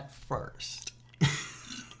looks at first.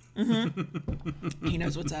 Mm-hmm. He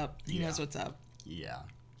knows what's up. He knows what's up. Yeah.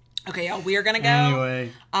 Okay, y'all, we are going to go.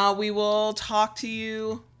 Anyway. We will talk to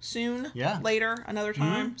you soon. Yeah. Later, another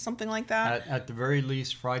time, something like that. At the very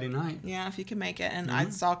least, Friday night. Yeah, if you can make it. And I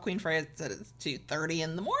saw Queen Freya said it's 2:30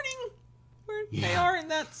 in the morning. They are, and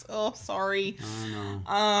that's sorry.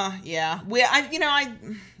 I know.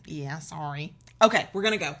 Yeah, sorry. Okay, we're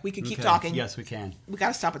gonna go. We could keep talking. Yes, we can. We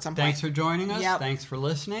gotta stop at some point. Thanks for joining us. Yep. Thanks for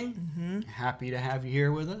listening. Happy to have you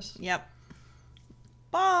here with us. Yep.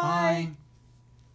 Bye. Bye.